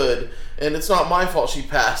could, and it's not my fault she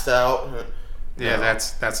passed out. Yeah, No.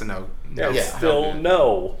 that's a no. That's Yeah. still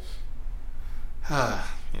no. Yeah.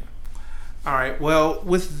 All right. Well,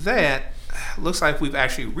 with that, looks like we've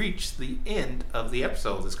actually reached the end of the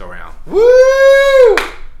episode this go round. Woo!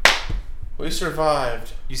 We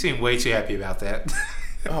survived. You seem way too happy about that.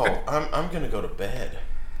 Oh, I'm gonna go to bed.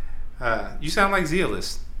 You sound like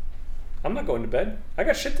Zealous. I'm not going to bed. I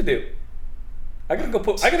got shit to do. I gotta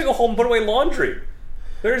go home and put away laundry.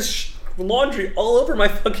 There's laundry all over my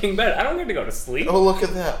fucking bed. I don't need to go to sleep. Oh, look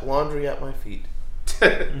at that laundry at my feet.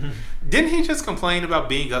 Didn't he just complain about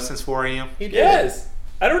being up since 4 a.m.? He did. Yes.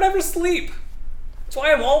 I don't ever sleep. That's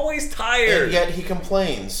why I'm always tired. And yet he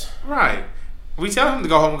complains. Right. We tell him to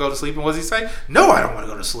go home and go to sleep, and what does he say? No, I don't want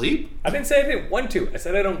to go to sleep. I didn't say I didn't want to. I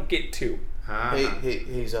said I don't get to.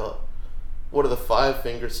 Hey, Zealot. What do the 5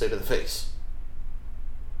 fingers say to the face?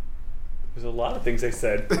 There's a lot of things I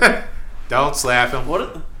said. Don't slap him.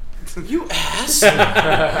 What? You ass!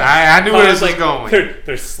 I knew where this was going.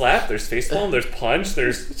 There's slap, there's facepalm, there's punch,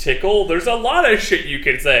 there's tickle. There's a lot of shit you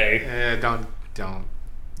could say. Don't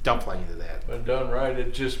play into that. When done right,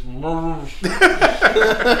 it just. Right.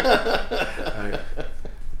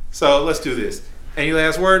 So let's do this. Any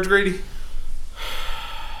last words, Greedy?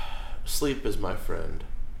 Sleep is my friend.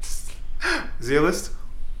 Zealist?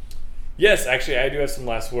 Yes, actually, I do have some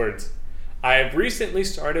last words. I have recently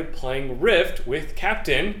started playing Rift with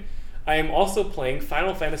Captain. I am also playing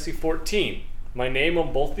Final Fantasy XIV. My name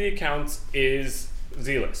on both the accounts is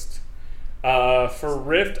Zealist. For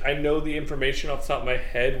Rift, I know the information off the top of my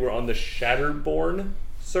head. We're on the Shatterborn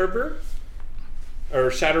server. Or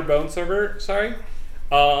Shatterbone server, sorry.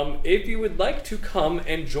 If you would like to come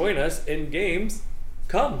and join us in games,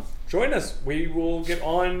 come. Join us. We will get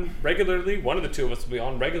on regularly. One of the two of us will be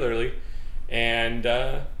on regularly. And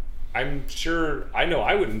I'm sure, I know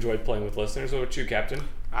I would enjoy playing with listeners. What about you, Captain?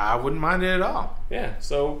 I wouldn't mind it at all. Yeah,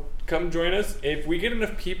 so come join us. If we get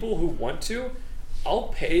enough people who want to, I'll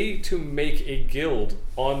pay to make a guild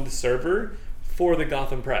on the server for the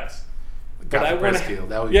Gotham Press. Gotham Press Guild.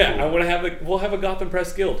 That would be cool. I want to have we'll have a Gotham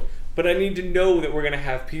Press Guild, but I need to know that we're going to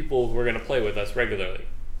have people who are going to play with us regularly.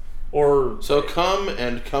 Or So come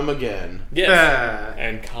and come again. yes,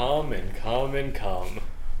 and come and come and come.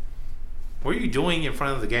 What are you doing in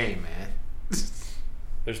front of the game, man?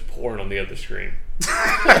 There's porn on the other screen.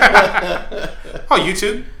 Oh,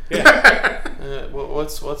 YouTube? Yeah.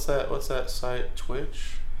 What's that site?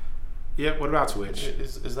 Twitch? Yeah, what about Twitch?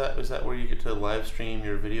 Is that where you get to live stream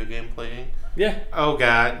your video game playing? Yeah. Oh,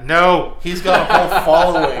 God. No. He's got a whole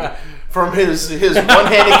following from his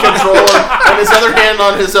one-handed controller and his other hand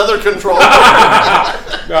on his other controller.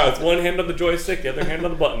 No, it's one hand on the joystick, the other hand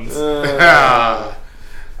on the buttons. All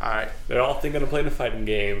right. They're all thinking of playing a fighting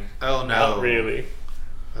game. Oh, no. Not really.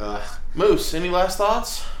 Moose, any last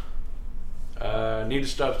thoughts? Need to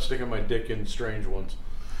stop sticking my dick in strange ones.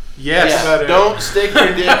 Yes. Yeah, don't stick your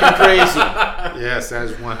dick in crazy. Yes, that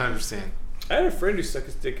is 100%. I had a friend who stuck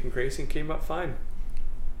his dick in crazy and came out fine.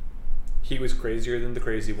 He was crazier than the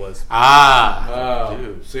crazy was. Ah.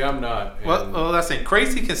 Dude. See, I'm not. and- Well, that's it.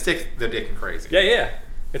 Crazy can stick their dick in crazy. Yeah.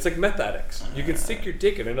 It's like meth addicts. You can stick your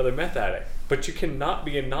dick in another meth addict, but you cannot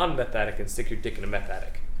be a non-meth addict and stick your dick in a meth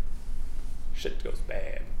addict. Shit goes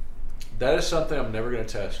bad. That is something I'm never going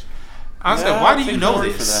to test. I was like, why do you know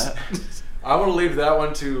this? I want to leave that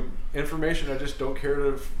one to information I just don't care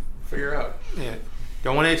to figure out. Yeah.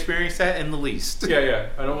 Don't want to experience that in the least. Yeah.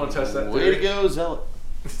 I don't want to test that. Way theory. to go, Zealot.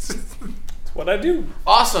 That's what I do.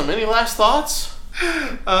 Awesome. Any last thoughts?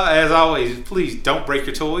 As always, please don't break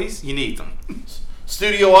your toys. You need them.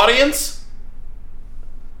 Studio audience?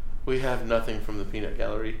 We have nothing from the Peanut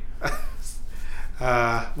Gallery.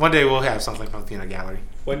 One day we'll have something from the Peanut Gallery.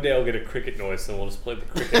 One day I'll get a cricket noise and we'll just play the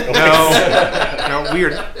cricket noise. No,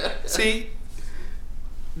 weird. See,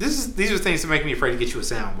 these are things that make me afraid to get you a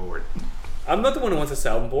soundboard. I'm not the one who wants a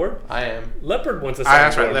soundboard. I am. Leopard wants a soundboard.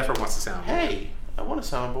 That's right. Leopard wants a soundboard. Hey, I want a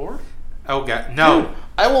soundboard. Oh God, no, Dude,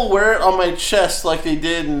 I will wear it on my chest like they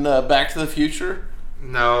did in Back to the Future.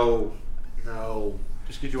 no.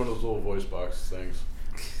 Just get you one of those little voice box things.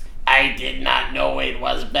 I did not know it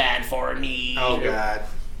was bad for me. Oh God.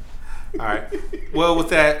 All right. Well, with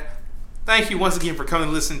that, thank you once again for coming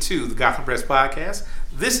to listen to the Gotham Press Podcast.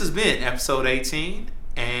 This has been episode 18,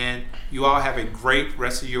 and you all have a great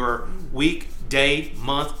rest of your week, day,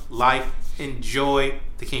 month, life. Enjoy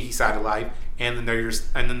the kinky side of life and the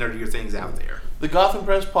nerdier things out there. The Gotham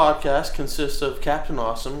Press Podcast consists of Captain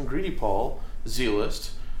Awesome, Greedy Paul,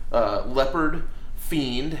 Zealist, Leopard,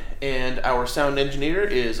 Fiend, and our sound engineer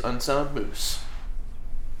is Unsound Moose.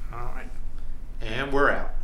 All right. And we're out.